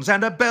 holocrons,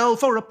 and a bell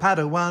for a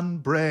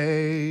Padawan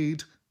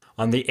braid.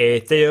 On the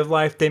 8th day of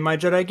Life Day, my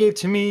Jedi gave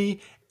to me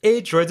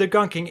 8 droids of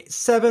gunking,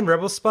 7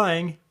 rebel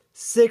spying,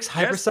 6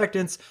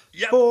 hypersections,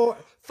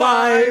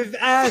 5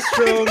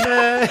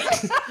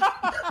 astromechs.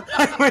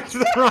 I went to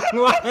the wrong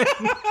one.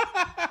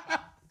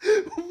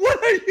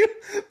 What are you?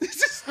 This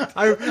is.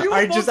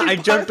 I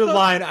jumped a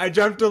line. I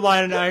jumped a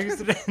line in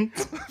accident.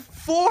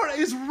 4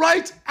 is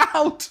right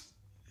out.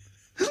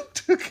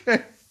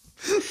 Okay.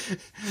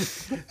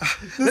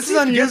 This is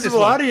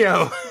unusable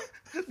audio.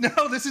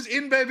 No, this is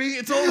in, baby.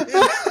 It's all in.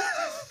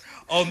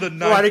 On the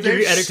 9th Why did you give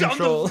you edit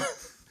control?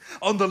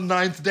 On the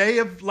 9th day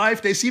of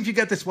Life Day, see if you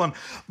get this one.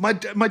 My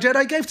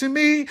Jedi gave to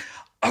me.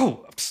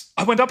 Oh,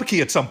 I went up a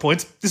key at some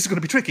point. This is going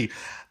to be tricky.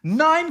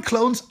 9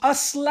 clones are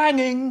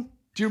slanging.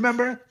 Do you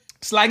remember?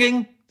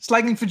 Slanging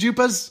for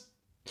Jupas?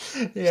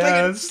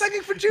 Yes.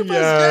 Slanging for Jupas,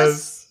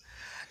 yes.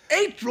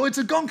 8 droids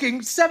are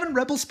gonking, 7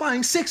 rebel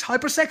spying, 6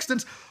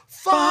 hypersextants,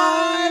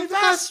 5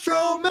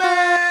 astromechs,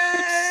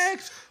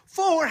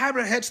 4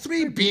 hammerheads,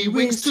 3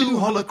 B-wings, 2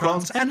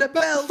 holocrons, and a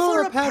bell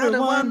for a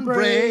Padawan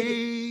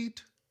braid.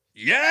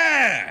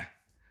 Yeah!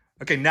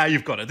 Okay, now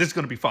you've got it. This is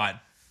going to be fine.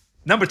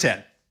 Number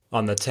 10.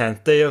 On the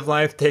 10th day of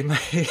Life Day, my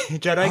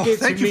Jedi gave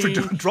to me... Thank you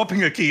for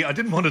dropping a key. I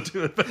didn't want to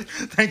do it, but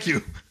thank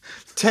you.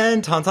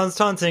 10 tauntauns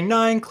taunting,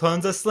 9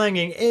 clones a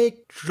slanging,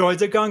 8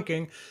 droids a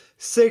gunking,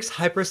 6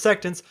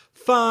 hypersectants,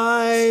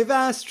 5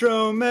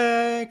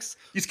 astromechs.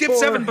 You skipped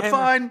 7, but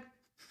fine.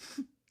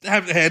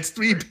 Heads,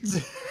 3...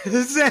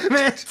 Damn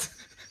it.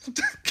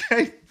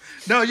 Okay.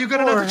 No, you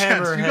got another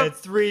chance. 4 hammerheads,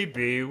 3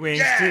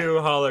 B-wings, 2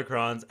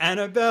 holocrons,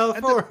 and a bell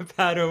for a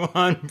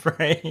Padawan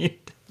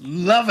braid.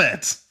 Love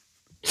it.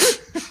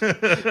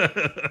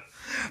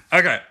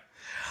 Okay.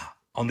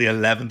 On the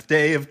 11th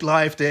day of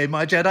Life Day,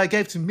 my Jedi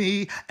gave to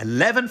me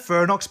 11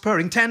 Fernox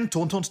purring, 10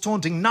 tauntauns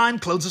taunting, 9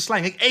 clones of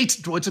slanging, 8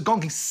 droids of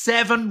gonking,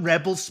 7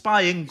 rebels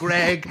spying,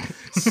 Greg,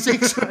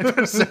 6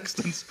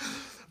 hypersextants,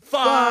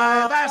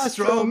 5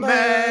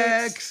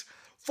 astromechs,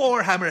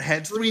 4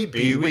 hammerheads, 3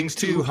 B-wings,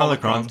 2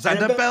 holocrons, and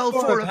a bell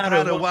for a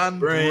Padawan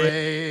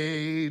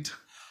braid.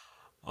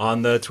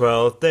 On the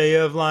 12th day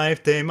of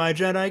life day, my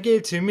Jedi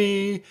gave to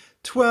me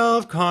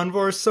 12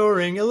 convors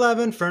soaring,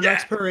 11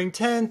 Fernax purring,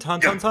 10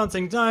 tauntauns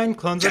haunting, 9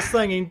 clones a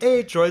slanging,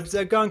 8 droids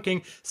a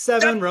gunking,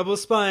 7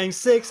 rebels spying,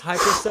 6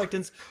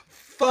 hypersectants,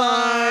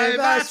 5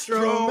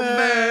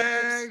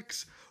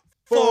 astromechs,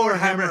 4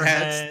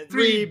 hammerheads,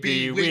 3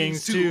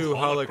 B-wings, 2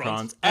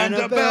 holocrons, and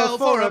a bell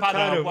for a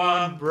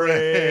Padawan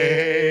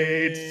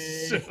braid.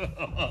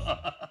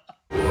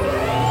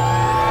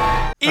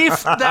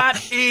 If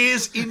that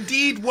is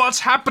indeed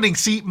what's happening,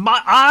 see,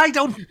 I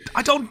don't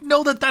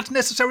know that that's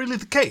necessarily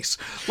the case.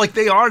 Like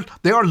they are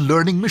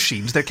learning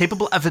machines. They're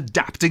capable of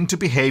adapting to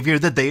behavior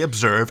that they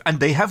observe, and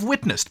they have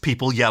witnessed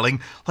people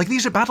yelling. Like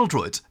these are battle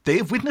droids. They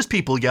have witnessed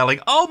people yelling,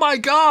 "Oh my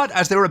God!"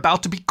 as they're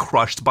about to be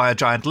crushed by a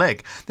giant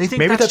leg. They think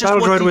maybe that's that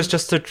battle droid was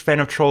just a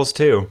fan of Trolls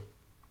 2.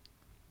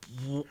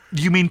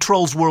 You mean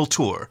Trolls World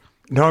Tour?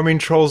 No, I mean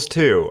Trolls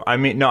 2. I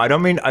mean, no, I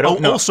don't mean. I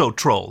don't know. Also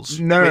Trolls.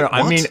 No, Wait,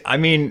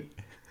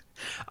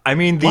 I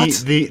mean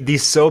the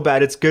so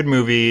bad it's good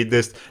movie.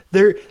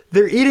 They're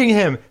eating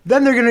him,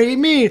 then they're gonna eat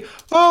me.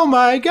 Oh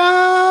my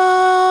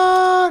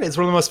God! It's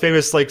one of the most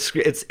famous. Like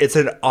it's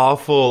an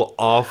awful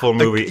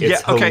movie.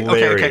 It's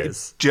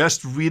hilarious. Okay.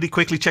 Just really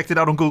quickly checked it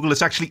out on Google.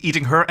 It's actually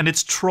eating her, and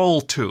it's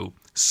Troll 2.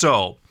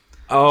 So.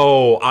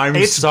 Oh,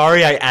 I'm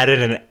sorry. I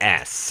added an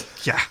S.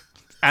 Yeah,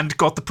 and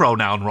got the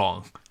pronoun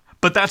wrong,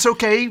 but that's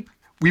okay.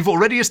 We've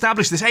already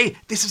established this. Hey,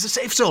 this is a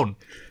safe zone,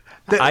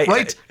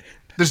 right?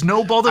 There's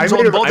no bothers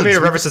on bothers. I made a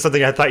reference to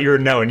something I thought you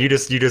would know, and you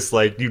just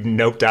like you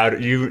noped out.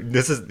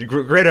 This is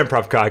great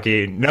improv,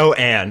 Cocky. No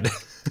and.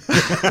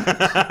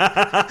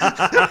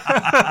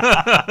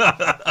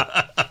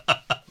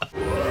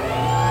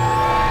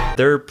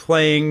 They're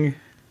playing.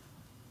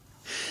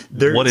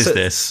 What is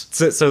this?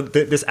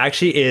 This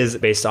actually is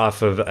based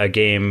off of a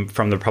game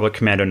from the Republic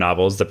Commando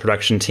novels. The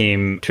production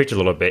team tweaked it a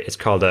little bit. It's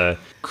called a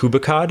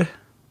Kubicod.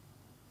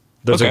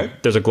 There's a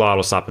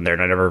glottal stop in there,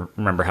 and I never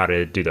remember how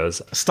to do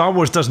those. Star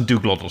Wars doesn't do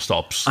glottal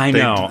stops. I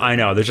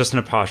know. There's just an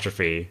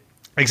apostrophe.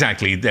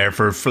 Exactly, there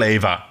for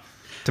flavor,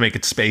 to make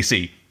it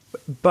spacey.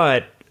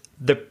 But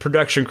the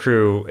production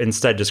crew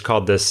instead just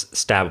called this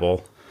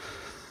Stabble.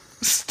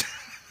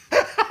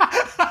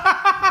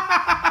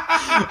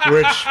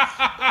 Which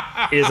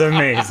is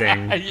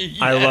amazing.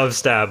 Yeah. I love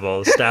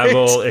Stabble.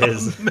 Stabble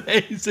is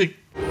amazing.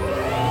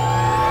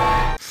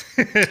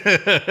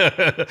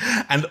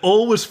 And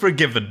always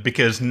forgiven,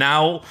 because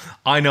now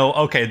I know,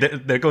 okay,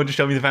 they're going to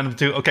show me the Phantom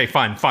 2. Okay,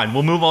 fine.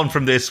 We'll move on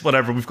from this,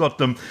 whatever. We've got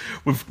them.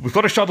 We've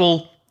got a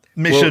shuttle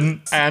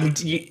mission,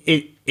 and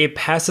it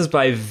passes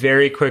by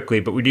very quickly,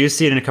 but we do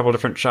see it in a couple of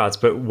different shots.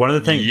 But one of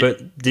the things,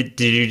 but did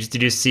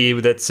you see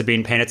that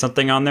Sabine painted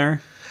something on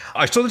there?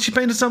 I saw that she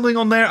painted something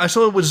on there. I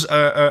saw it was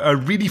a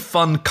really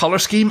fun color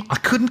scheme. I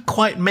couldn't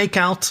quite make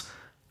out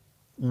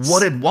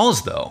what it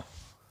was, though.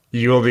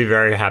 You will be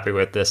very happy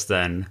with this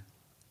then.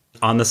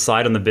 On the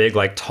side, on the big,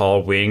 like,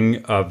 tall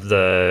wing of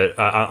the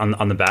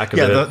on the back of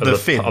the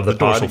fin, of the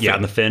pod, fin.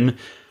 on the fin,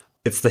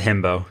 it's the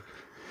himbo.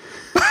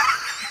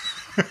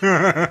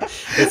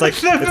 it's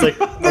like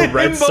a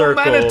red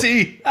circle.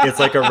 Manatee. It's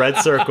like a red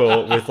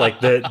circle with like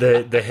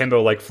the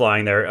himbo like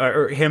flying there,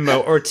 or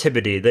himbo or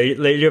Tibidi. They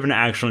do have an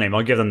actual name.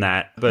 I'll give them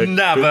that. But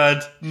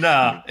bud,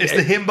 it's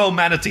the himbo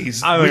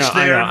manatees. I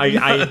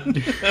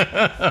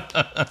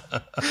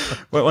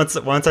know. Once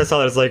I saw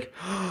that, it's like,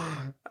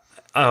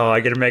 oh, I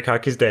get to make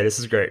Hockey's day. This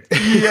is great.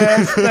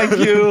 Yes, thank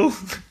you.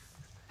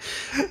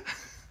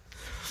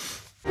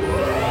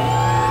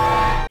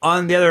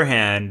 On the other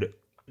hand,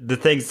 the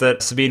things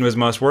that Sabine was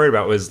most worried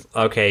about was,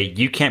 okay,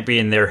 you can't be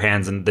in their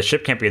hands and the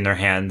ship can't be in their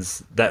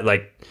hands. That,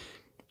 like,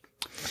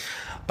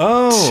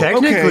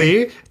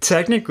 technically,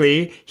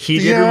 he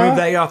did remove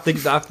that off the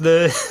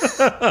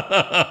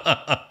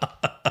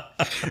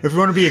if we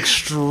want to be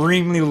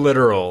extremely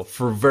literal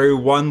for very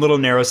one little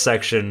narrow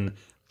section.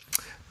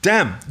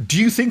 Damn, do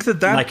you think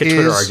that like a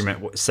Twitter argument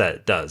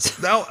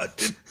does? No,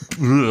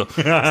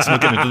 let's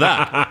not get into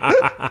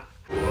that.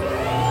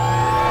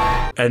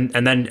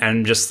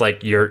 And just like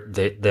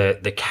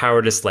the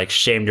cowardice, like,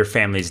 shamed your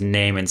family's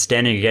name, and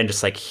standing again,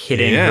 just like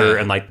hitting her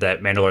and like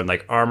that Mandalorian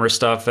like armor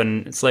stuff,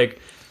 and it's like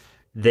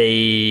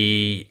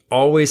they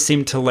always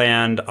seem to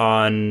land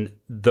on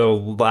the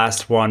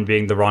last one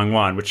being the wrong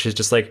one, which is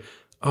just like,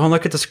 oh,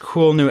 look at this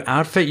cool new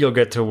outfit you'll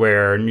get to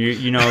wear, and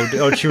you know,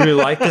 don't you really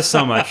like this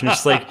so much? And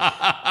it's like,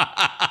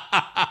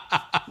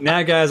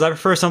 nah, guys, I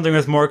prefer something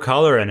with more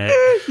color in it.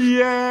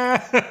 Yeah.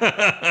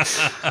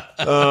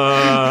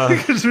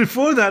 Because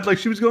before that, like,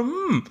 she was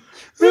going,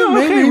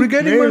 okay, we're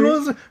getting my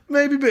laws.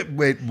 Maybe, but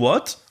wait,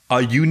 what?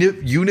 A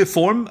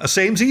uniform? A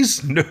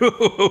samesies?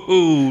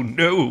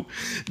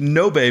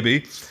 No,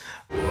 baby.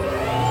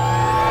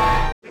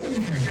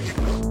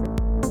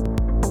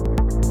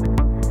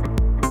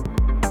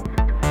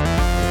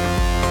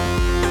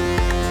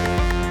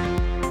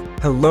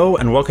 Hello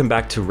and welcome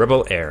back to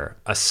Rebel Air,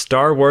 a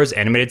Star Wars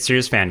animated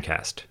series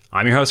fancast.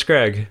 I'm your host,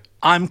 Greg.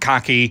 I'm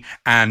Kaki,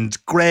 and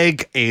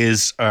Greg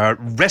is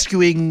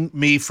rescuing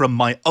me from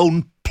my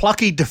own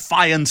plucky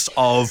defiance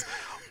of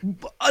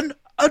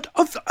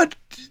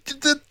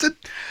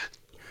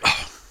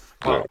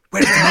Where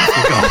did the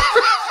metaphor go?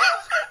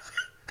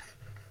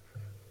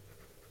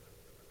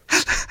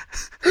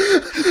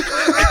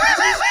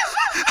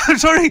 I'm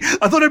sorry.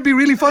 I thought it'd be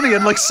really funny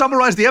and like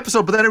summarize the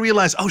episode, but then I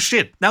realized, oh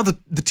shit! Now the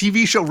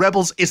TV show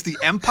Rebels is the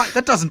Empire.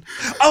 That doesn't.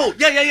 Oh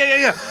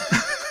yeah.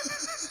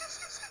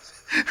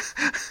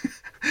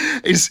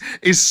 is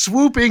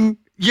swooping.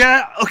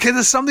 Yeah, okay.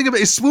 There's something about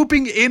is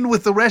swooping in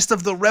with the rest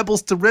of the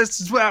Rebels to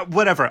rest.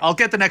 Whatever. I'll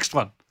get the next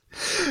one.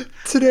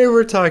 Today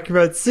we're talking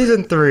about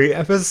season 3,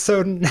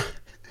 episode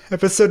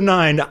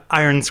 9,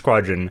 Iron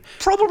Squadron.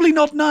 Probably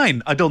not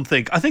 9. I don't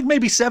think. I think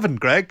maybe 7.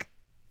 Greg.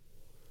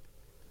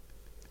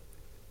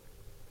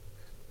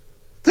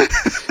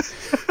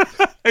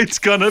 It's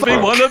gonna be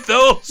one of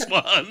those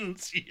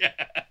ones. Yeah.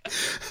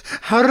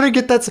 How did I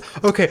get that?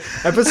 Okay,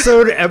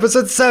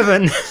 episode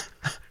 7.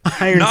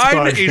 Iron 9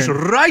 Squadron. is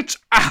right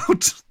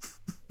out.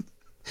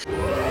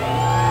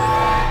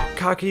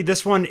 Cocky,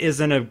 this one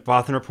isn't a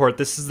Bothan report.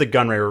 This is the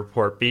Gunray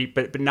report,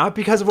 but not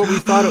because of what we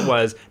thought it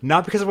was.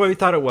 Not because of what we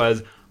thought it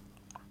was.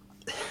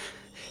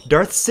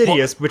 Darth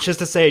Sidious, which is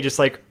to say, just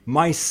like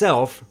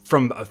myself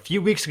from a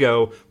few weeks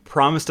ago,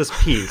 promised us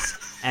peace,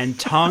 and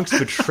Tonks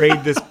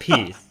betrayed this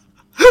peace.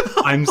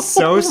 I'm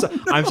sorry.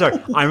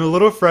 I'm a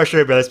little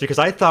frustrated by this because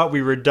I thought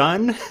we were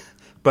done,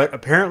 but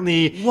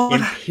apparently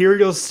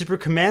Imperial Super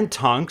Command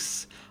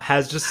Tonks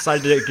has just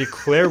decided to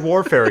declare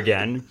warfare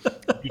again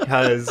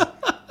because,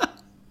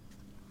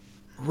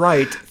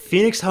 right,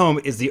 Phoenix Home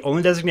is the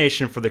only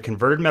designation for the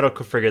converted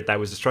medical frigate that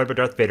was destroyed by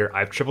Darth Vader.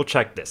 I've triple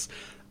checked this.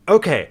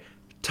 Okay,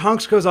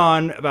 Tonks goes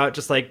on about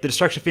just like the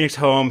destruction of Phoenix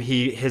Home.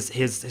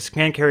 His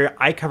command carrier.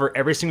 I cover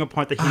every single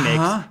point that he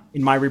makes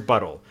in my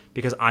rebuttal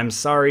because I'm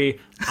sorry,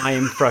 I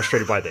am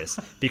frustrated by this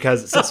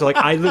because so like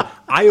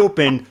I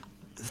opened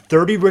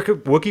 30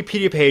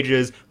 Wikipedia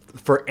pages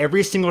for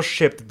every single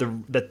ship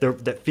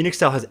that Phoenix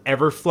Cell has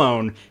ever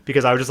flown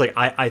because I was just like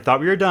I thought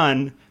we were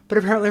done, but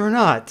apparently we're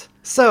not.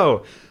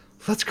 So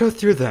let's go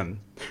through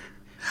them.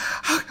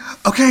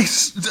 Okay,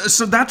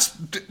 so that's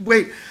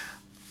wait.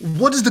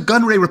 What does the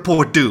Gunray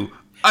report do?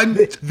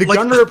 The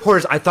Gunray report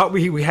is I thought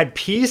we had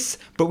peace,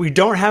 but we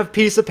don't have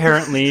peace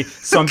apparently.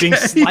 So I'm being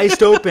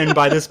sliced open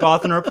by this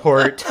Bothan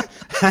report.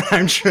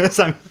 I'm just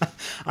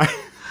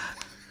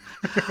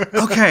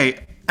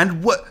Okay,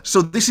 and what?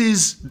 So this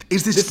is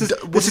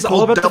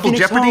all about Double the Phoenix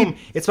Jeopardy? Home.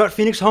 It's about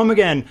Phoenix Home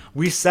again.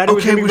 We said it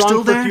was going to be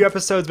wrong for a few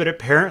episodes, but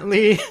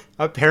apparently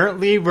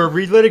we're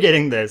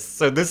relitigating this.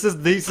 So this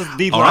is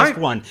the last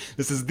one.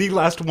 This is the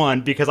last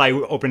one because I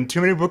opened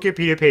too many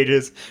Wikipedia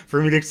pages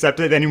for me to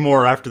accept it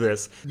anymore after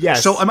this.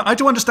 Yes. So am I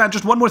to understand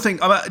just one more thing?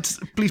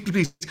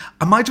 Please.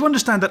 Am I to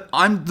understand that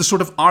I'm the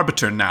sort of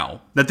arbiter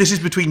now? That this is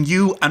between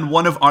you and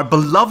one of our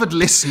beloved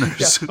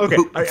listeners? Yeah. Okay.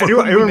 I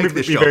want to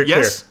be very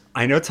clear.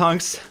 I know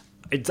Tonks.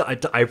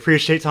 I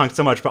appreciate Tonks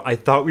so much, but I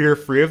thought we were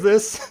free of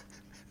this.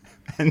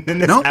 And then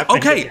this happened.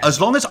 Okay. As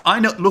long as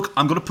I know. Look,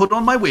 I'm going to put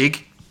on my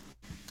wig.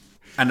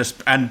 And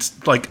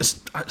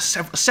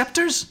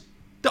scepters?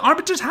 The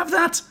arbiters have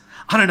that?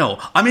 I don't know.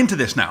 I'm into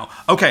this now.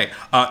 Okay.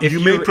 If you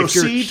may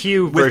proceed.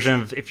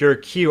 If you're a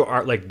Q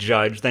art like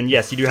judge, then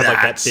yes, you do have like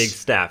that big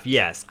staff.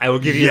 Yes, I will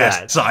give you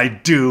that. Yes, I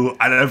do.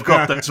 And I've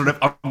got that sort of.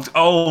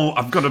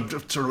 I'm going to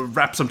sort of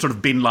wrap some sort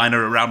of bin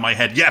liner around my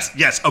head.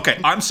 Yes. Okay,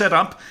 I'm set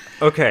up.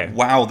 Okay.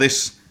 Wow,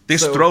 this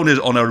throne is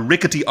on a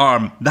rickety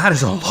arm. That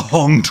is a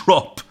long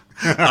drop.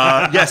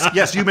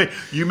 Yes.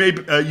 You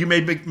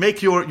may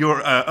make your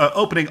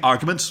opening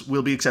arguments.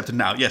 Will be accepted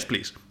now. Yes,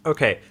 please.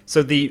 Okay.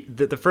 So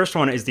the first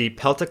one is the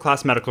Pelta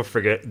class medical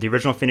frigate, the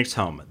original Phoenix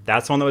Home.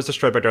 That's the one that was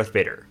destroyed by Darth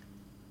Vader.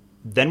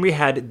 Then we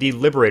had the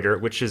Liberator,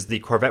 which is the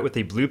Corvette with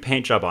a blue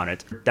paint job on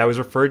it, that was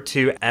referred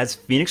to as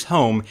Phoenix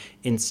Home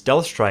in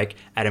Stealth Strike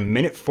at 1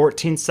 minute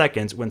 14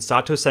 seconds when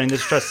Sato is setting the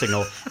distress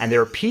signal, and they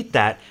repeat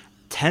that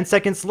 10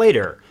 seconds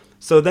later.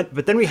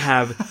 But then we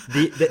have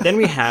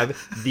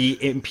the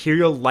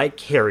Imperial Light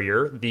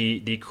Carrier,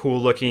 the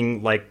cool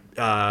looking like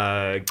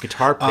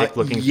guitar pick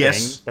looking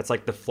thing. That's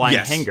like the flying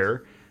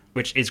hangar,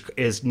 which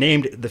is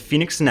named the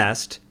Phoenix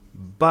Nest,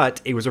 but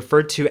it was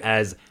referred to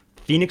as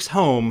Phoenix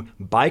Home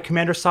by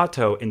Commander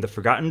Sato in The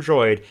Forgotten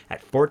Droid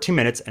at 14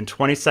 minutes and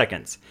 20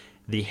 seconds.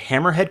 The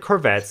Hammerhead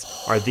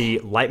Corvettes are the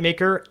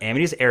Lightmaker,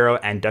 Amity's Arrow,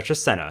 and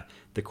Duchess Senna.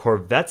 The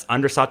Corvettes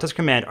under Sato's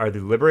command are the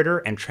Liberator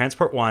and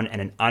Transport 1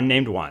 and an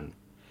unnamed one.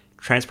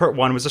 Transport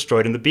 1 was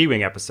destroyed in the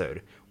B-Wing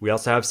episode. We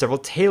also have several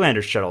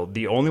Taylander shuttle.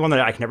 The only one that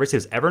I can never see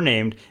is ever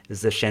named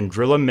is the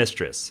Chandrilla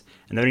Mistress.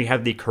 And then we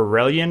have the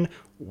Corellian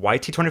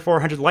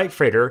YT-2400 light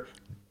freighter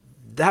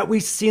that we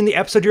see in the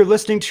episode you're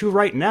listening to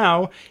right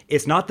now.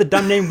 It's not the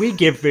dumb name we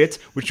give it,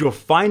 which you'll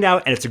find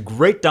out, and it's a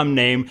great dumb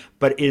name,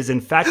 but it is in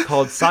fact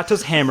called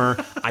Sato's Hammer.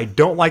 I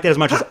don't like that as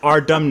much as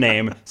our dumb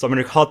name, so I'm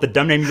going to call it the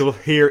dumb name you'll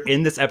hear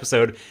in this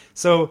episode.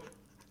 So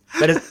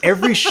that is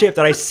every ship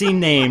that I see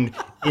named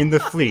in the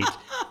fleet.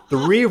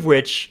 3 of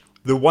which,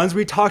 the ones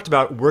we talked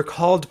about, were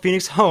called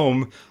Phoenix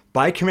Home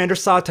by Commander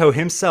Sato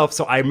himself.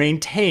 So I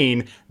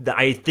maintain that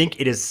I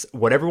think it is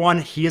whatever one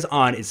he is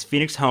on is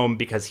Phoenix Home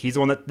because he's the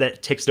one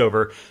that takes it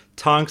over.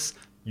 Tonks,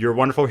 You're a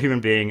wonderful human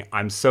being.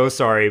 I'm so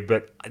sorry,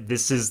 but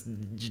this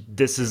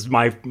is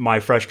my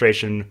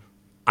frustration.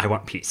 I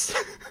want peace.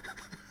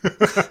 And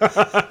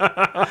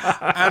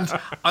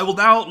I will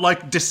now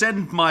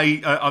descend my.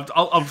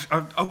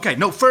 Okay,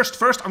 no.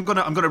 First, I'm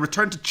gonna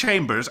return to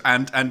chambers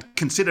and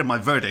consider my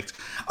verdict.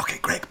 Okay,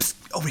 Greg, psst,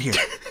 over here.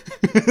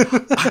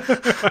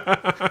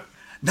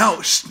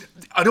 Now,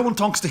 I don't want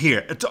Tonks to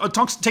hear.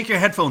 Tonks, take your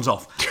headphones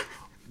off.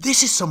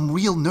 This is some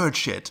real nerd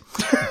shit.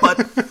 But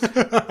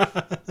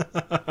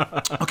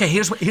okay,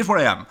 here's where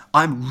I am.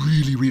 I'm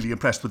really, really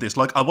impressed with this.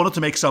 I wanted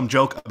to make some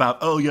joke about,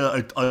 oh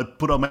yeah, I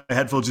put on my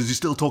headphones. Is he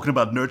still talking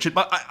about nerd shit?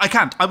 But I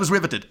can't. I was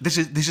riveted. This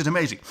is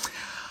amazing.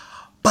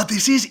 But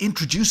this is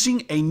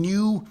introducing a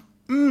new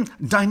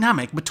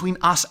dynamic between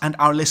us and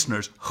our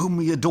listeners, whom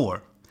we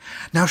adore.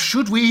 Now,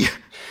 should we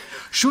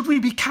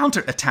be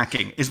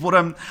counterattacking? Is what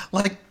I'm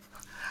like.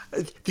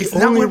 The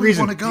only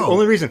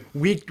reason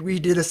we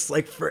did this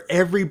for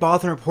every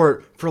Botham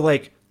Report for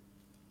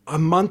a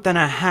month and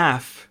a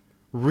half,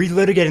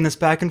 relitigating this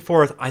back and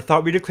forth. I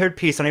thought we declared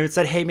peace, and I even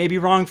said, "Hey, maybe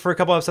wrong for a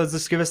couple episodes.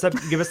 Just give us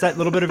that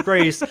little bit of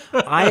grace."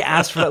 I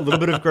asked for that little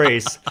bit of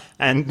grace,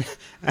 and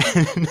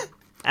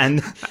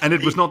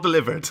it was not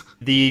delivered.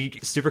 The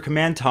Super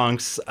Command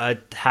Tonks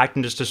hacked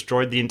and just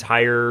destroyed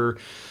the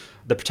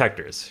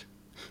Protectors.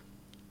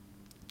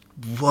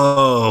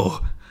 Whoa.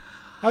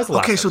 That was the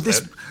last episode.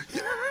 This.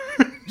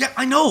 Yeah,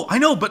 I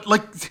know, but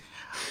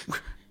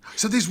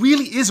so this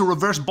really is a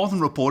reverse Botham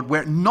Report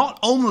where not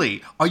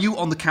only are you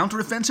on the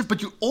counteroffensive,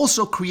 but you're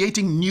also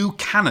creating new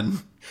canon.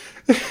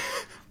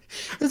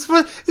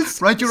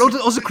 Right? You're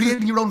also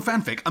creating your own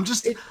fanfic. I'm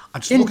just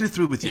looking it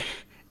through with you.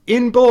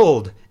 In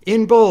bold,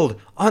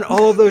 on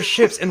all of those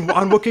ships and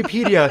on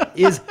Wikipedia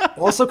is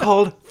also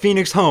called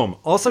Phoenix Home.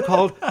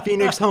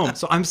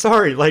 So I'm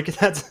sorry,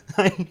 that's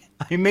I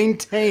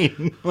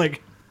maintain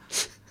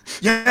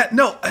Yeah,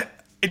 no.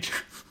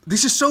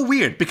 This is so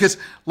weird because,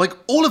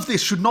 all of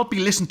this should not be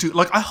listened to.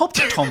 I hope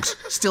that Tonks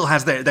still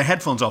has their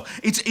headphones off.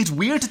 It's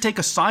weird to take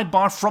a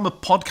sidebar from a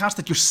podcast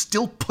that you're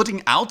still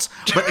putting out,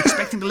 but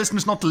expecting the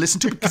listeners not to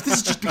listen to because this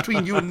is just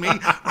between you and me,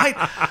 right?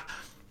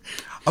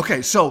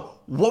 Okay, so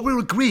what we're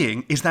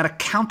agreeing is that a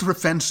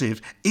counteroffensive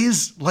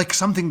is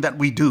something that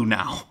we do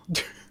now.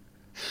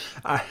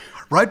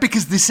 Right?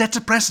 Because this sets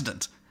a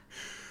precedent.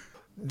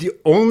 The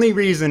only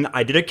reason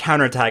I did a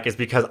counterattack is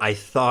because I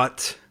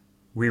thought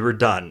we were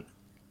done.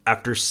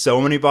 After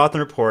so many Botham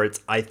Reports,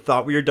 I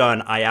thought we were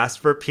done. I asked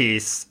for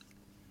peace.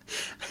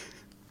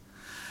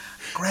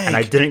 Greg, and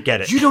I didn't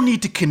get it. You don't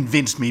need to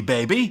convince me,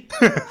 baby.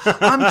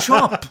 I'm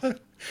Chop.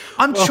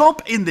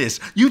 Chop in this.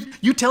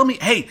 You tell me,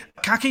 hey,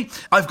 Kaki,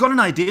 I've got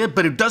an idea,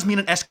 but it does mean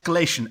an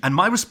escalation. And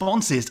my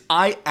response is,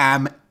 I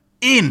am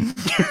in.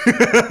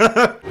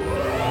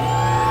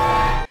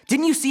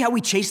 Didn't you see how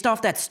we chased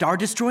off that Star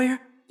Destroyer?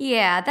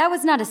 Yeah, that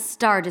was not a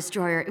Star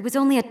Destroyer. It was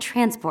only a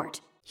transport.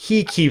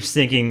 He keeps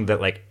thinking that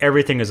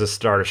everything is a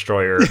Star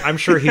Destroyer. I'm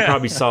sure he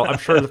probably saw. I'm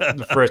sure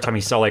the first time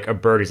he saw a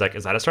bird, he's like,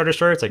 "Is that a Star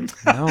Destroyer?" It's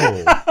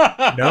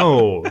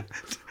no.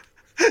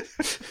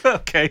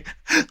 Okay.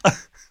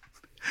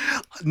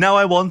 Now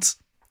I want.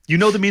 You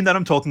know the meme that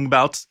I'm talking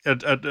about?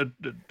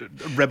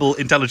 Rebel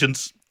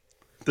intelligence.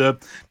 The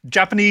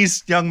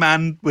Japanese young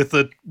man with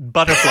a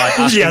butterfly.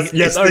 Asking,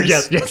 yes.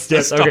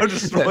 Star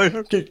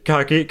Destroyer?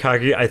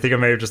 Kaki. I think I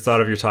may have just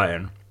thought of your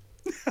tie-in.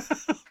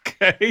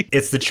 Okay.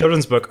 It's the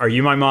children's book, Are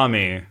You My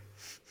Mommy?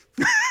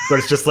 But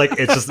it's just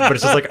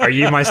are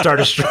you my Star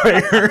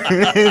Destroyer?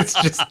 It's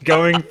just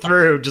going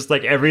through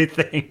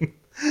everything.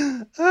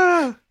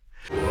 They're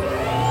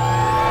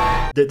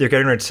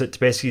getting ready to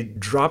basically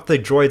drop the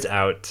droids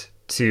out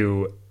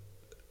to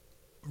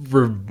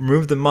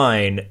remove the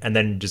mine and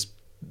then just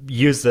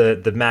use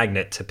the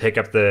magnet to pick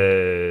up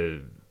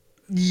the...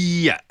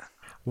 Yeah.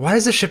 Why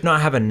does the ship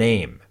not have a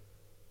name?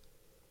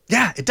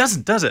 Yeah, it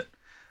doesn't, does it?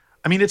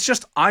 I mean, it's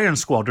just Iron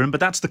Squadron,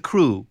 but that's the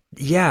crew.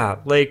 Yeah,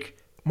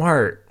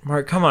 Mart,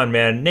 come on,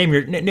 man. Name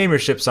your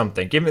ship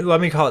something.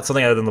 Let me call it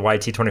something other than the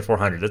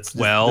YT-2400. It's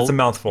a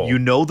mouthful. You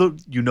know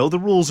the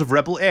rules of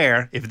Rebel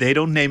Air. If they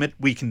don't name it,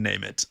 we can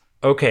name it.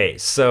 Okay,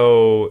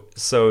 so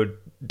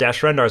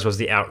Dash Rendar's was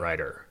the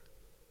Outrider.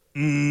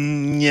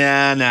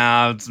 Yeah,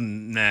 no.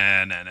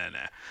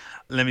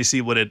 Let me see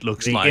what it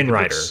looks like. The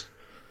Inrider.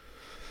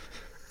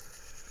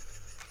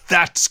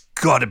 That's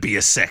gotta be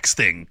a sex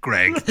thing,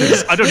 Greg.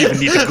 I don't even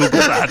need to Google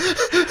that.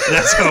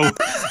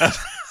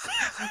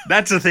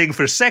 That's a thing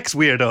for sex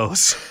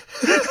weirdos.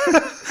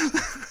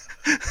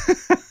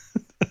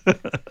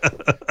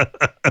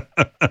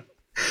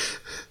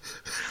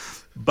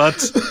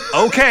 But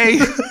okay.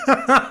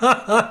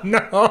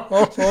 No,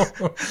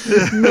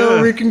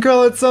 we can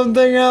call it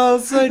something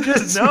else.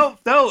 No,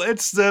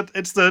 it's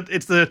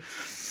the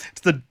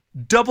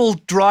double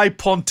dry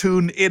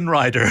pontoon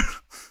Inrider.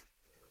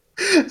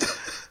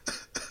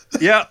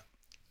 Yeah.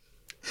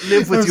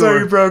 Live with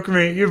sorry, you broke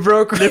me. You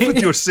broke me. Live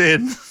with your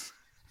sin.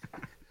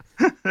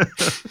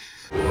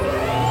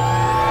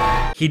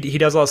 He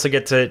does also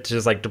get to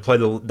just deploy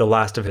the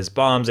last of his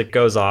bombs. It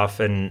goes off,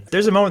 and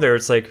there's a moment there.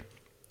 It's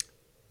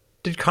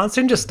Did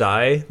Constantine just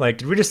die? Like,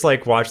 did we just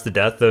like watch the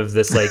death of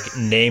this like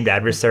named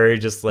adversary?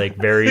 Just like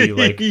very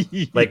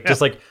like just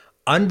like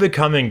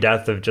unbecoming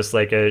death of just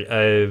like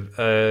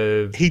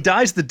a. He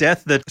dies the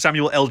death that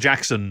Samuel L.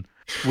 Jackson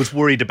was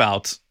worried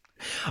about.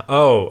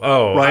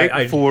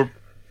 Right.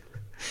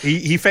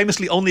 He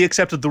famously only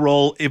accepted the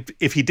role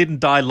if he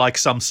didn't die like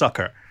some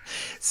sucker.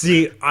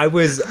 See, I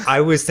was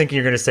thinking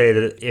you're going to say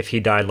that if he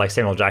died like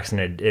Samuel Jackson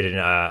did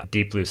in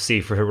Deep Blue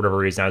Sea for whatever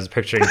reason. I was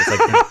picturing just like...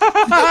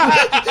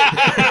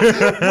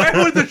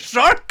 Where would the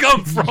shark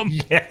come from?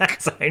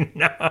 Yes, I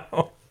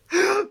know.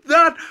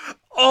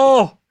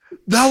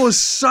 That was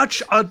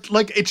such a,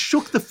 like, it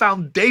shook the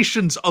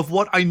foundations of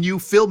what I knew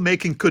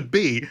filmmaking could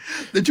be.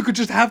 That you could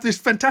just have this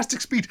fantastic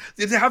speech.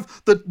 They have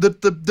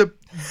the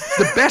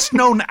best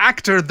known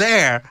actor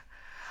there.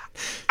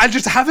 And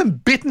just have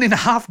him bitten in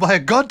half by a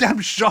goddamn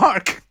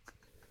shark.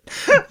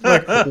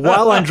 Like,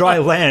 while on dry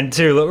land,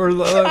 too.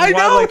 I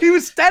know, he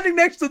was standing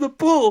next to the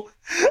pool.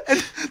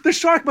 And the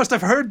shark must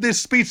have heard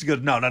this speech and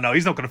goes, no,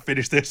 he's not going to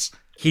finish this.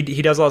 He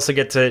does also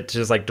get to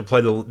just, like,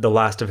 deploy the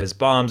last of his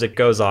bombs. It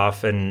goes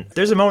off, and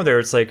there's a moment there where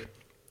it's like,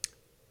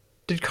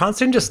 did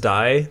Constantine just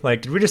die?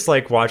 Like, did we just,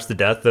 like, watch the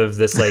death of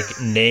this, like,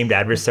 named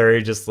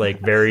adversary just, like,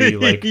 very,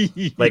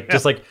 like,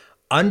 just, like,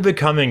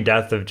 unbecoming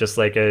death of just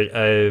like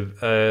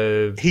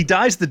a He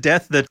dies the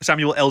death that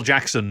Samuel L.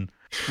 Jackson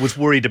was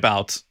worried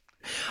about.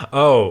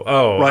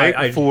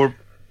 Right.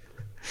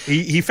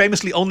 He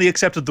famously only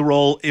accepted the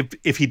role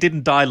if he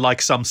didn't die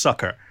like some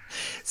sucker.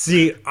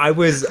 See, I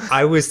was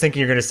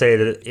thinking you're going to say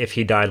that if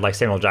he died like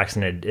Samuel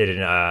Jackson did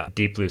in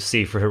Deep Blue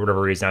Sea for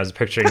whatever reason. I was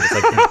picturing just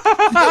like...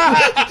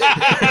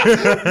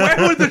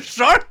 Where would the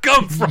shark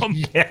come from?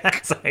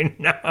 Yes, I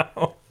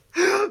know.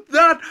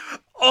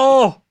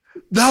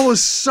 That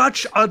was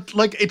such a,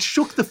 like, it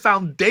shook the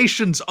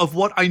foundations of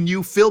what I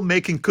knew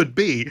filmmaking could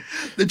be.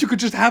 That you could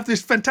just have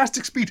this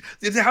fantastic speech.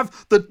 They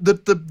have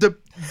the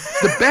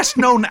best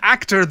known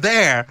actor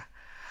there.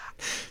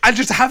 And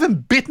just have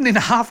him bitten in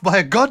half by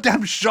a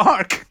goddamn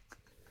shark.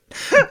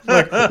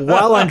 Like,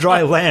 while on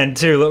dry land,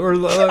 too.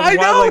 I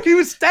know, he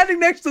was standing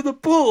next to the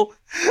pool.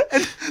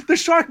 And the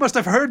shark must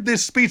have heard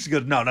this speech and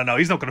goes, no,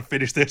 he's not going to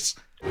finish this.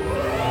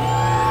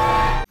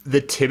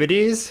 The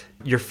Tibides,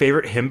 your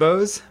favorite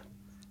himbos,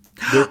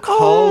 they're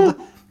called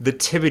the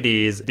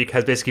Tibides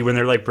because basically when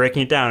they're like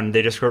breaking it down,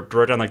 they just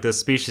wrote down like the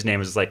species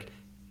name is like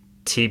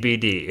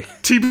TBD.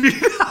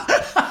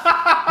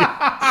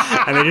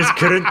 And they just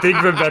couldn't think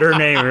of a better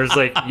name. It was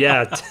like,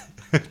 yeah,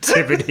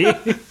 Tibidi.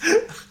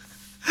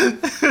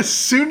 As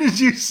soon as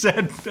you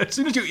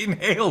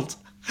inhaled,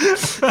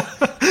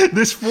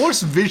 this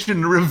Force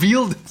vision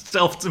revealed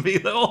itself to me.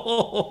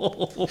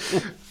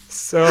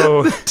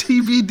 So the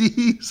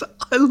TBDs,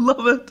 I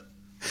love it.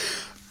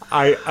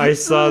 I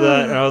saw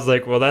that and I was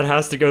like, well, that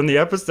has to go in the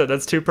episode.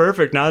 That's too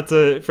perfect not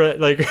to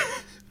like.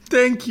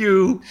 Thank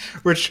you.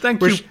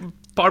 Thank you,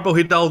 Parbo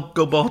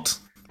Hidalgo bot.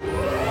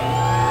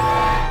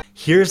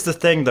 Here's the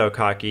thing, though,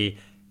 Cocky.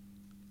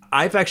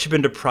 I've actually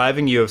been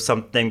depriving you of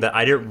something that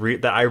I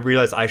didn't that I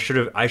realized I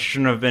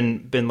shouldn't have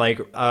been like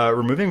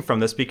removing from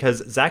this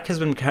because Zach has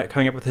been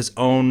coming up with his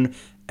own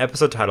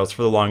episode titles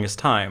for the longest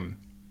time.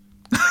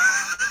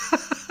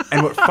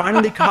 And what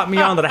finally caught me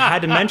on that I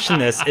had to mention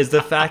this is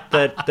the fact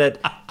that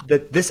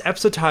this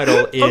episode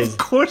title is, of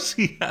course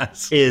he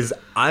has, is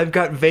I've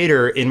Got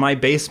Vader in My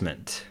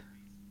Basement.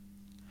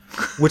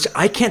 Which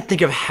I can't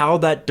think of how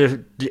that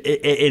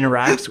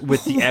interacts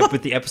with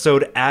the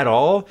episode at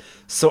all.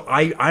 So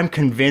I'm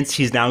convinced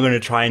he's now going to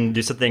try and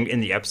do something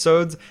in the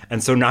episodes.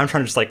 And so now I'm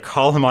trying to just like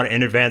call him on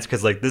in advance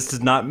because like this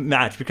does not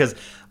match because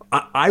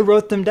I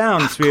wrote them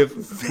down. So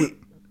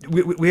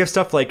we have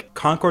stuff like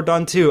Concord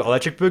Dawn 2,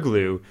 Electric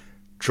Boogaloo,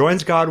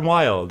 Droids Gone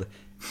Wild.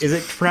 Is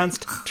it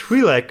pronounced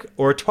Twi'lek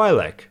or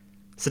Twi'lek?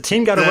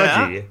 Satine Got a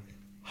Wedgie.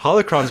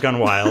 Holocron's Gone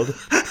Wild.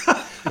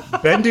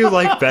 Bendu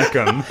Like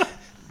Beckham.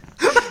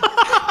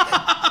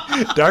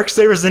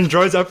 Darksabers and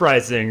Droids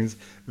Uprisings.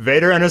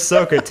 Vader and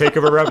Ahsoka Take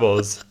Over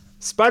Rebels.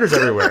 Spiders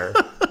Everywhere.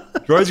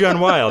 Droids Gone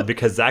Wild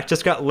because Zach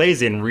just got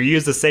lazy and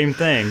reused the same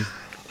thing.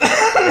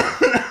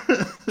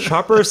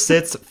 Chopper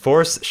Sits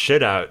Force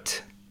Shit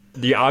Out.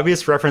 The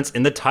obvious reference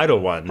in the title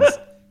ones.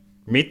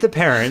 Meet the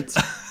Parents.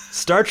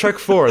 Star Trek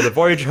IV, The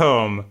Voyage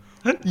Home.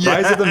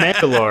 Rise of the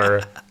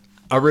Mandalore.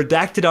 A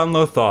Redacted on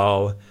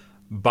Lothal.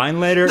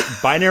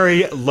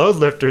 Binary Load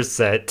Lifter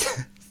Set.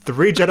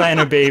 3 Jedi and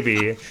a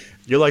Baby.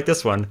 You'll like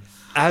this one.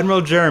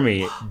 Admiral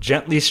Jeremy,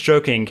 gently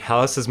stroking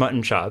Callus's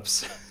mutton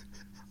chops.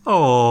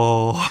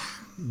 Oh.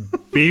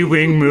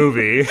 B-Wing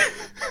movie. 2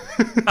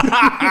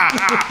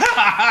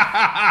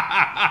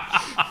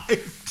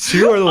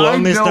 are the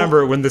loneliest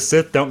number when the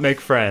Sith don't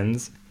make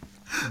friends.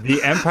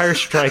 The Empire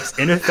Strikes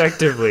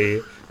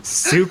Ineffectively.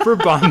 Super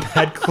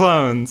Bombad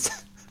Clones.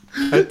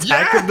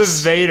 Attack of the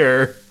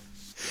Vader.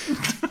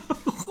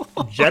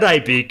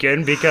 Jedi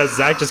Beacon, because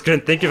Zach just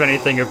couldn't think of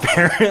anything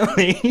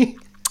apparently.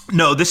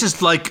 No, this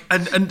is like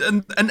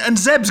and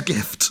Zeb's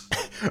gift.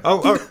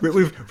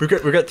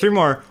 We've got 3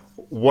 more.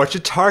 What you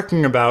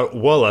talking about,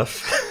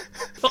 Wolof?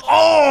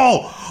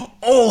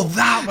 Oh,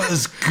 that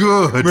was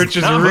good. Which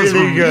is that was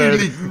really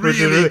good.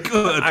 Really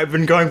good. I've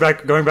been going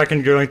back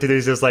and going through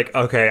these. It's like,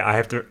 okay, I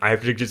have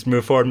to just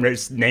move forward and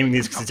just naming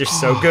these because they're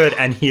so good,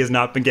 and he has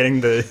not been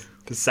getting the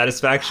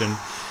satisfaction.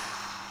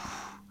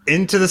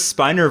 Into the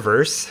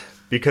Spinerverse,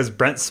 because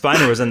Brent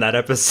Spiner was in that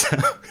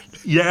episode.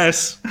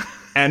 Yes.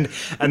 And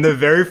the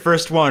very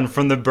first one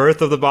from the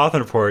birth of the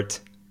Botham Report,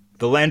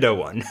 the Lando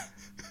one.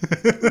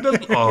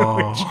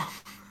 Oh.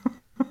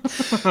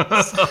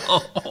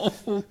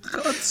 Oh,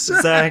 God,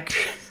 Zach,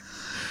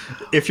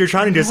 if you're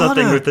trying to do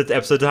something with the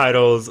episode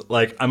titles,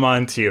 like, I'm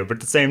on to you. But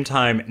at the same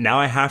time, now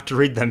I have to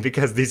read them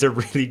because these are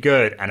really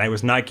good, and I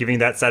was not giving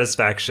that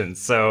satisfaction,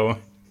 so...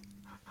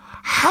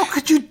 How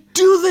could you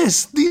do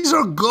this? These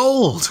are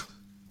gold.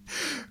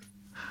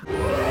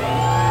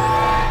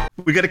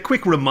 We get a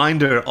quick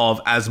reminder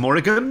of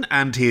Asmorgan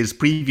and his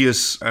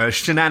previous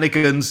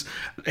shenanigans.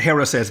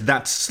 Hera says,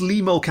 that's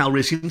Slimo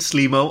Calrissian.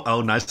 Slimo.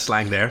 Oh, nice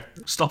slang there.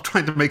 Stop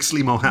trying to make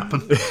Slimo happen.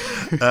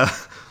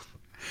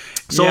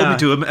 Sold me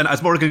to him, and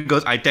Asmorgan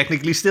goes, I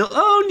technically still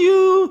own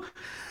you.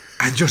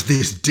 And just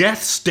this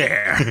death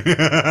stare.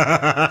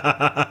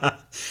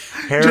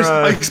 Hera,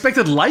 I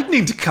expected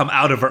lightning to come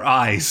out of her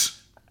eyes.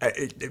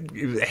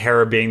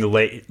 Hera being the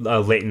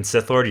latent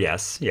Sith Lord,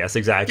 yes,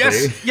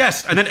 exactly.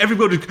 Yes, and then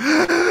everybody,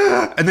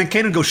 and then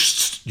Kanan goes,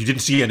 shh, you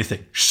didn't see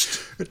anything. Shh.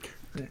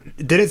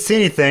 Didn't see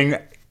anything.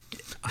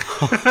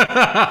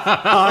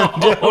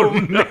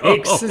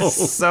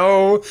 Makes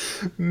so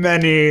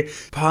many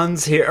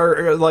puns here,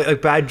 or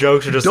like bad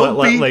jokes, or just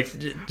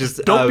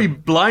don't be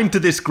blind to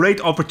this great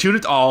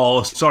opportunity.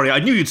 Oh, sorry, I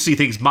knew you'd see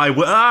things my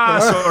way.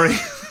 Sorry.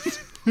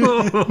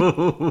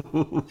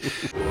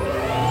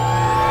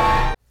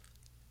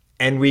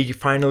 And we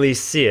finally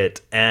see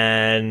it,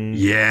 and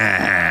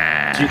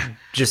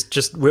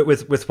just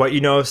with what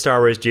you know of Star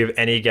Wars, do you have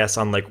any guess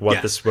on like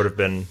what this would have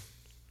been?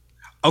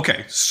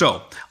 Okay,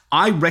 so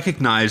I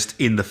recognized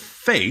in the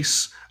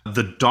face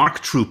the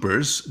Dark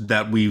Troopers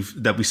that we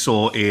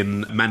saw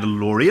in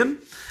Mandalorian,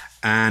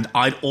 and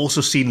I'd also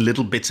seen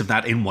little bits of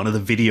that in one of the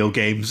video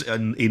games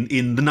in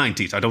the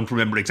 90s. I don't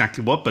remember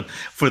exactly what, but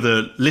for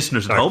the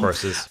listeners at home,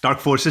 Dark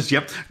Forces,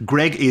 yep.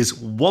 Greg is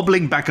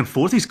wobbling back and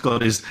forth. He's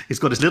got his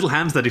little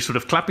hands that he's sort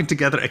of clapping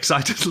together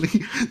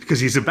excitedly because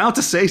he's about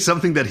to say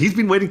something that he's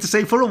been waiting to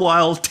say for a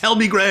while. Tell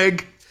me,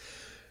 Greg.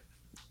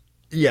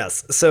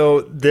 Yes.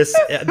 So this.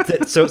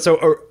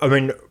 I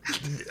mean,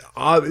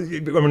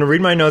 I'm going to read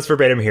my notes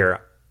verbatim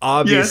here.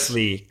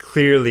 Obviously,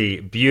 clearly,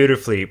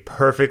 beautifully,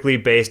 perfectly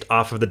based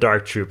off of the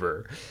Dark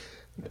Trooper.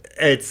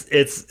 It's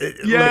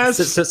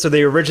yes. Like, so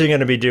they were originally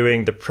going to be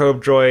doing the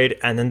probe droid,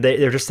 and then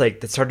they're just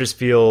like, they started to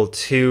feel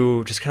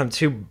too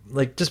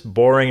like just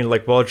boring and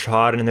like well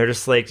trodden, and they're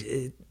just like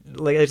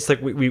it's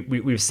like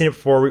we've seen it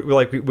before.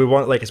 We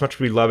want, like, as much as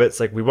we love it, it's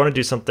like we want to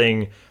do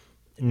something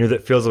new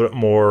that feels a bit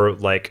more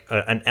like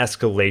an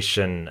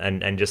escalation,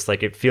 and just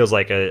like it feels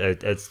like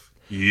a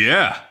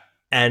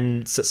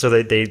And so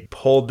they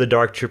pulled the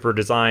Dark Trooper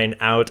design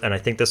out, and I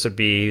think this would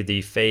be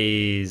the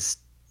Phase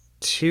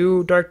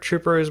 2 Dark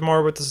Trooper is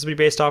more what this would be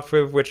based off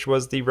of, which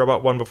was the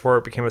robot one before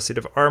it became a suit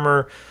of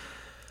armor.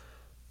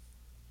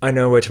 I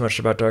know way too much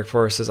about Dark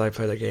Forces. I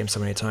played that game so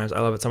many times. I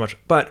love it so much.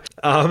 But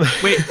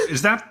wait,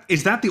 is that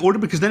the order?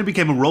 Because then it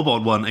became a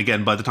robot one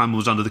again by the time it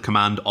was under the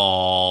command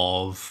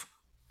of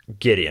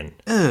Gideon.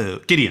 Oh,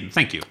 Gideon,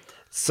 thank you.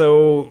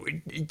 So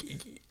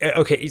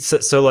okay, so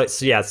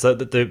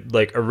the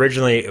like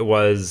originally it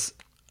was.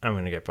 I'm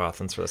gonna get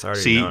Bothans for this. I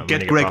already know.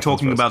 Get Greg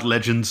talking about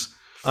Legends.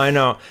 I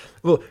know.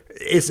 Well,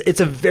 it's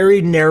a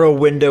very narrow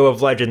window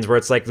of Legends where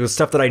it's like the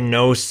stuff that I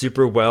know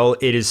super well.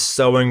 It is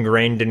so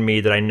ingrained in me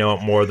that I know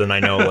it more than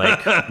I know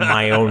like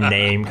my own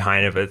name,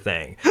 kind of a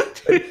thing.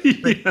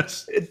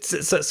 Yes.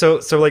 So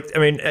like, I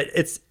mean,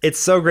 it's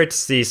so great to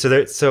see. So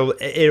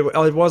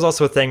it was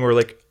also a thing where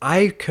like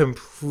I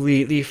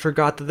completely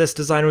forgot that this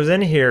design was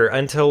in here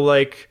until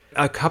like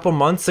a couple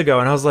months ago,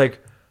 and I was like,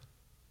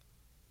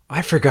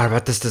 I forgot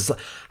about this design.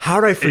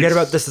 How did I forget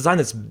about this design?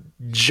 That's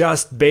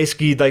just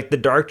basically like the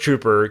Dark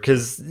Trooper.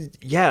 Because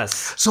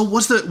yes. So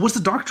was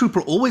the Dark Trooper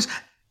always?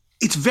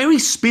 It's very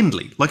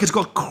spindly. Like it's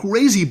got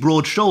crazy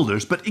broad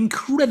shoulders, but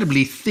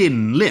incredibly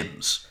thin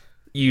limbs.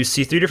 You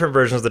see 3 different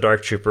versions of the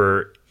Dark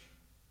Trooper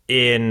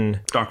in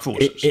Dark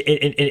Forces.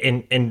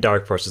 In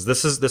Dark Forces.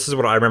 This is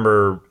what I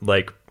remember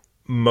like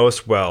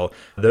most well.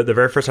 The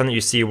very first time that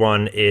you see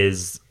one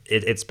is.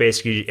 It's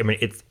basically, I mean,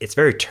 it's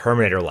very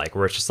Terminator-like,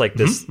 where it's just like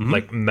this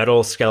like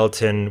metal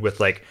skeleton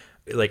with like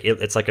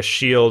it's like a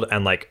shield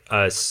and like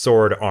a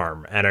sword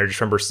arm. And I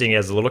just remember seeing it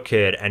as a little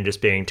kid and just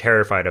being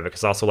terrified of it,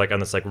 because also like on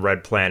this like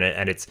red planet,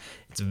 and it's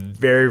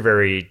very,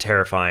 very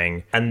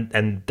terrifying.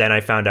 And then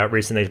I found out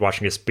recently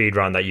watching a speed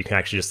run that you can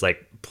actually just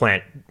like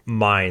plant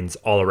mines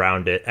all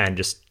around it, and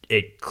just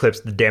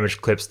the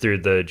damage clips through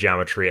the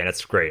geometry, and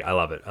it's great. I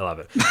love it.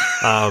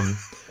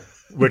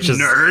 Which is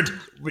nerd.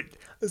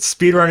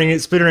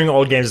 Speedrunning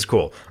old games is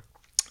cool.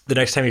 The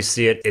next time you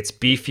see it, it's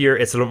beefier.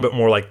 It's a little bit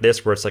more like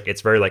this, where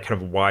it's very like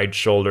kind of wide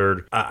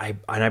shouldered. I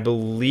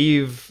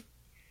believe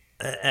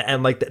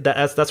and like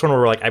that's one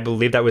where like I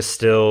believe that was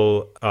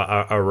still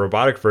a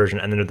robotic version,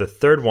 and then the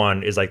third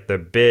one is like the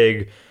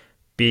big,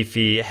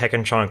 beefy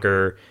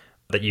Heckenchonker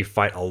that you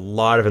fight a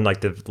lot of in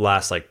like the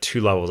last like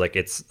 2 levels. Like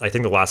I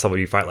think the last level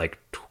you fight like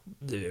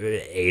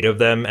 8 of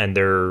them, and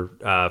they're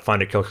fun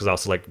to kill because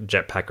also like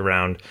jetpack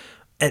around,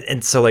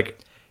 and so like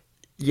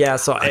yeah.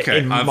 So okay,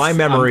 in my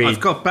memory, I've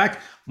got back.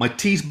 My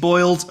teeth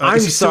boiled. I'm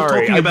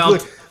sorry. Talking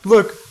about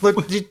look.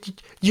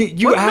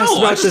 You asked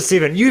about this,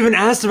 Steven. You even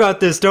asked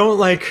about this. Don't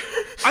like.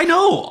 I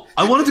know.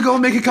 I wanted to go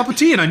and make a cup of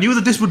tea, and I knew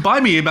that this would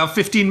buy me about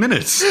 15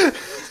 minutes.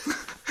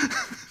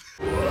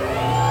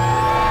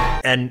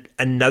 And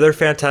another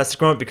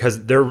fantastic moment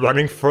because they're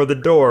running for the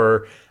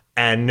door,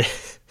 and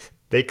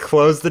they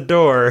close the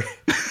door.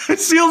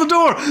 Seal the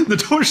door. The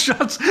door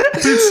shuts, and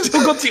it's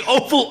still got the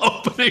oval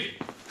opening.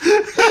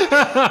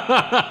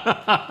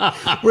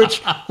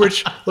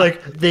 which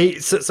like they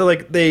so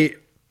like they.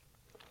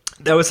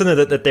 That was something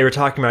that they were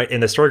talking about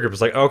in the story group.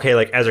 It's like, okay,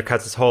 like Ezra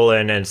cuts this hole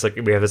in, and it's like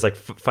we have this like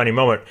funny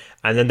moment,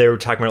 and then they were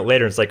talking about it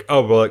later. And it's like,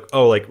 oh, well,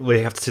 like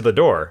we have to see the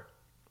door.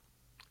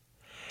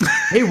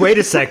 Hey, wait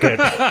a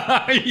second.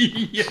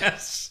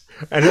 Yes,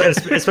 and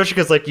especially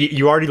because like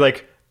you already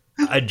like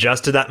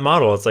adjusted that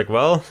model. It's like,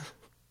 well,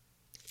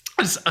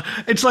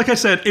 it's like I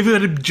said, if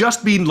it had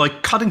just been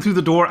like cutting through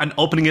the door and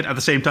opening it at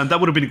the same time, that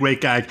would have been a great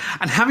gag.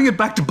 And having it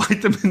back to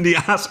bite them in the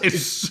ass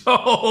is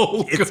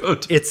so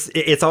good.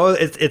 It's all.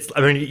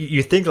 I mean,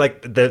 you think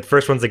like the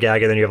first one's a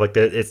gag, and then you have like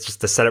it's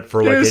just the setup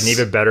for like an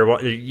even better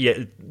one.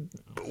 Yeah,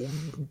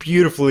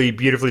 beautifully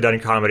done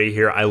comedy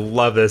here. I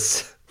love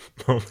this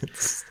moment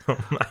so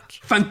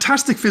much.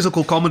 Fantastic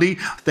physical comedy.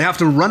 They have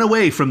to run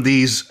away from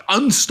these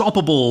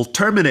unstoppable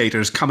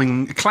Terminators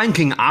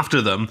clanking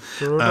after them.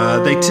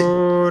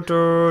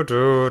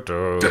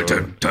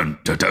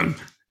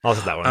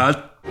 Also that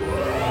one.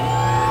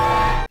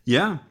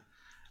 Yeah.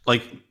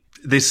 Like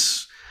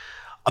this,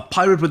 a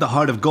pirate with a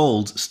heart of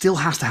gold still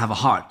has to have a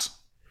heart.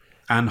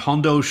 And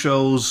Hondo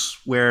shows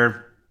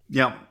where,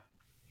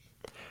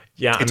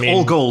 it's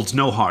all gold,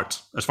 no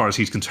heart, as far as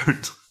he's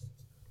concerned.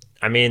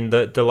 I mean,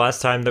 the last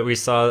time that we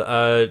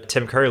saw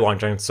Tim Curry, Long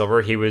John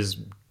Silver, he was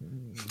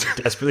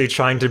desperately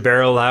trying to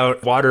barrel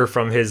out water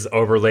from his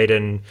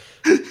overladen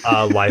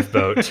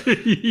lifeboat.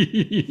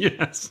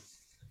 Yes.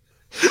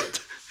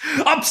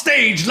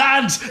 Upstage,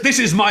 lads! This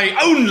is my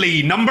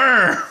only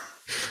number!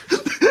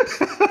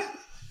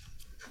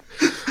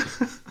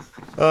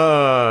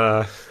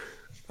 I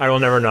will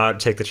never not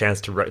take the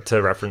chance to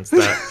reference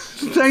that.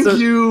 Thank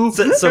you.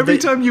 So every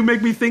time you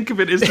make me think of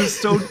it, it's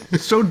just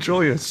so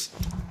joyous.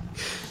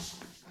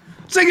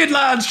 Sing it,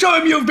 lads! Show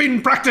him you've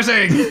been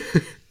practicing!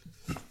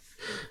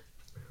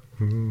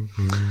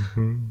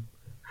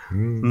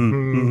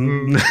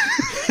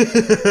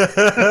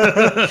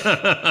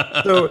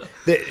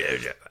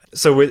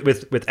 So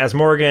with As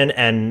Morgan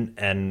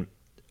and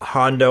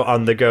Hondo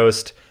on the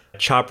Ghost,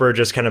 Chopper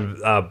just kind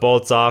of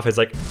bolts off. It's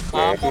like,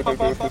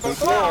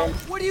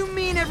 what do you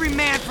mean every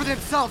man for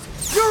themselves?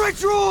 You're a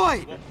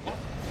droid!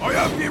 I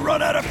have me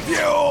run out of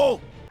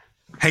fuel!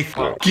 Hey,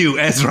 fuck you,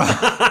 Ezra.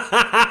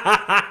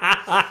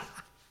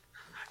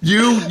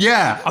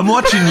 I'm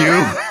watching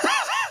you.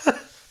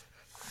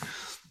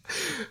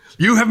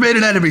 You have made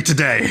an enemy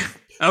today.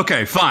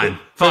 Okay, fine.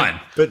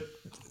 But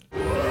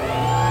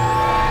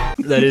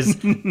that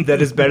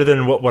is better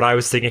than what I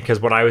was thinking,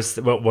 because what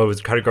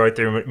was kind of going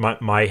through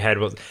my head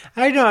was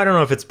I don't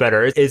know if it's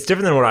better. It's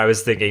different than what I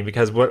was thinking,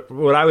 because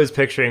what I was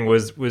picturing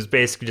was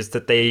basically just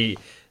that the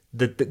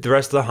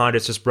rest of the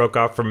Hondas just broke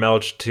off from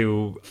Melch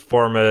to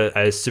form a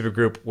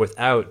supergroup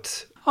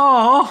without.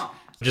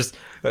 Just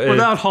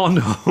without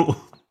Hondo.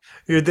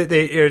 They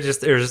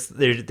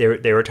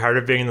were tired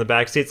of being in the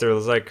back seats. They were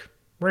like,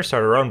 we're gonna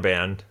start our own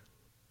band.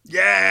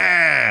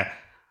 Yeah.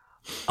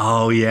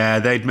 Oh yeah,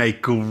 they'd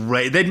make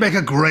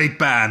a great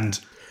band.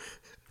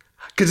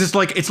 Because it's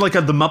like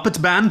the Muppets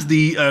band,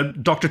 the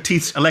Dr.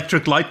 Teeth's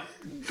Electric Light,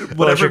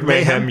 whatever, Electric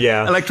Mayhem,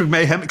 yeah. Electric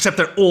Mayhem, except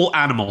they're all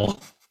animal.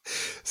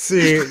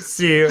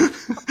 See,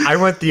 I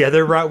went the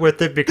other route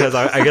with it, because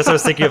I guess I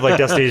was thinking of like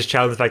Destiny's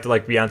Child, the fact that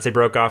like Beyonce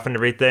broke off and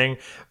everything.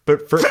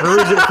 But for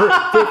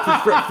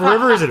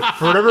whatever reason,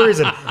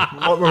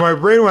 where my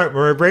brain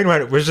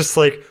went, it was just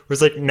like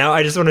now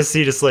I just want to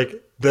see just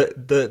like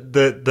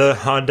the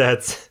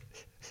Hondettes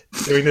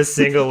doing the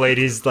single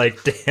ladies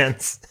like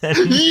dance.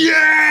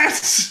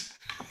 Yes.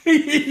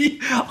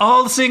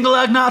 All the single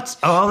Agnots.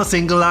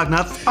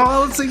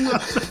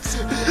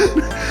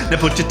 Now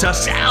put your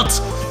tusks out.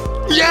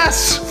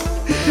 Yes!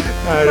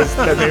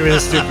 That may be the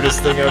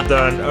stupidest thing I've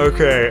done.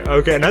 Okay.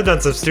 And I've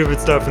done some stupid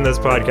stuff in this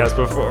podcast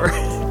before.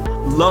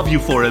 Love you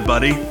for it,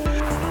 buddy.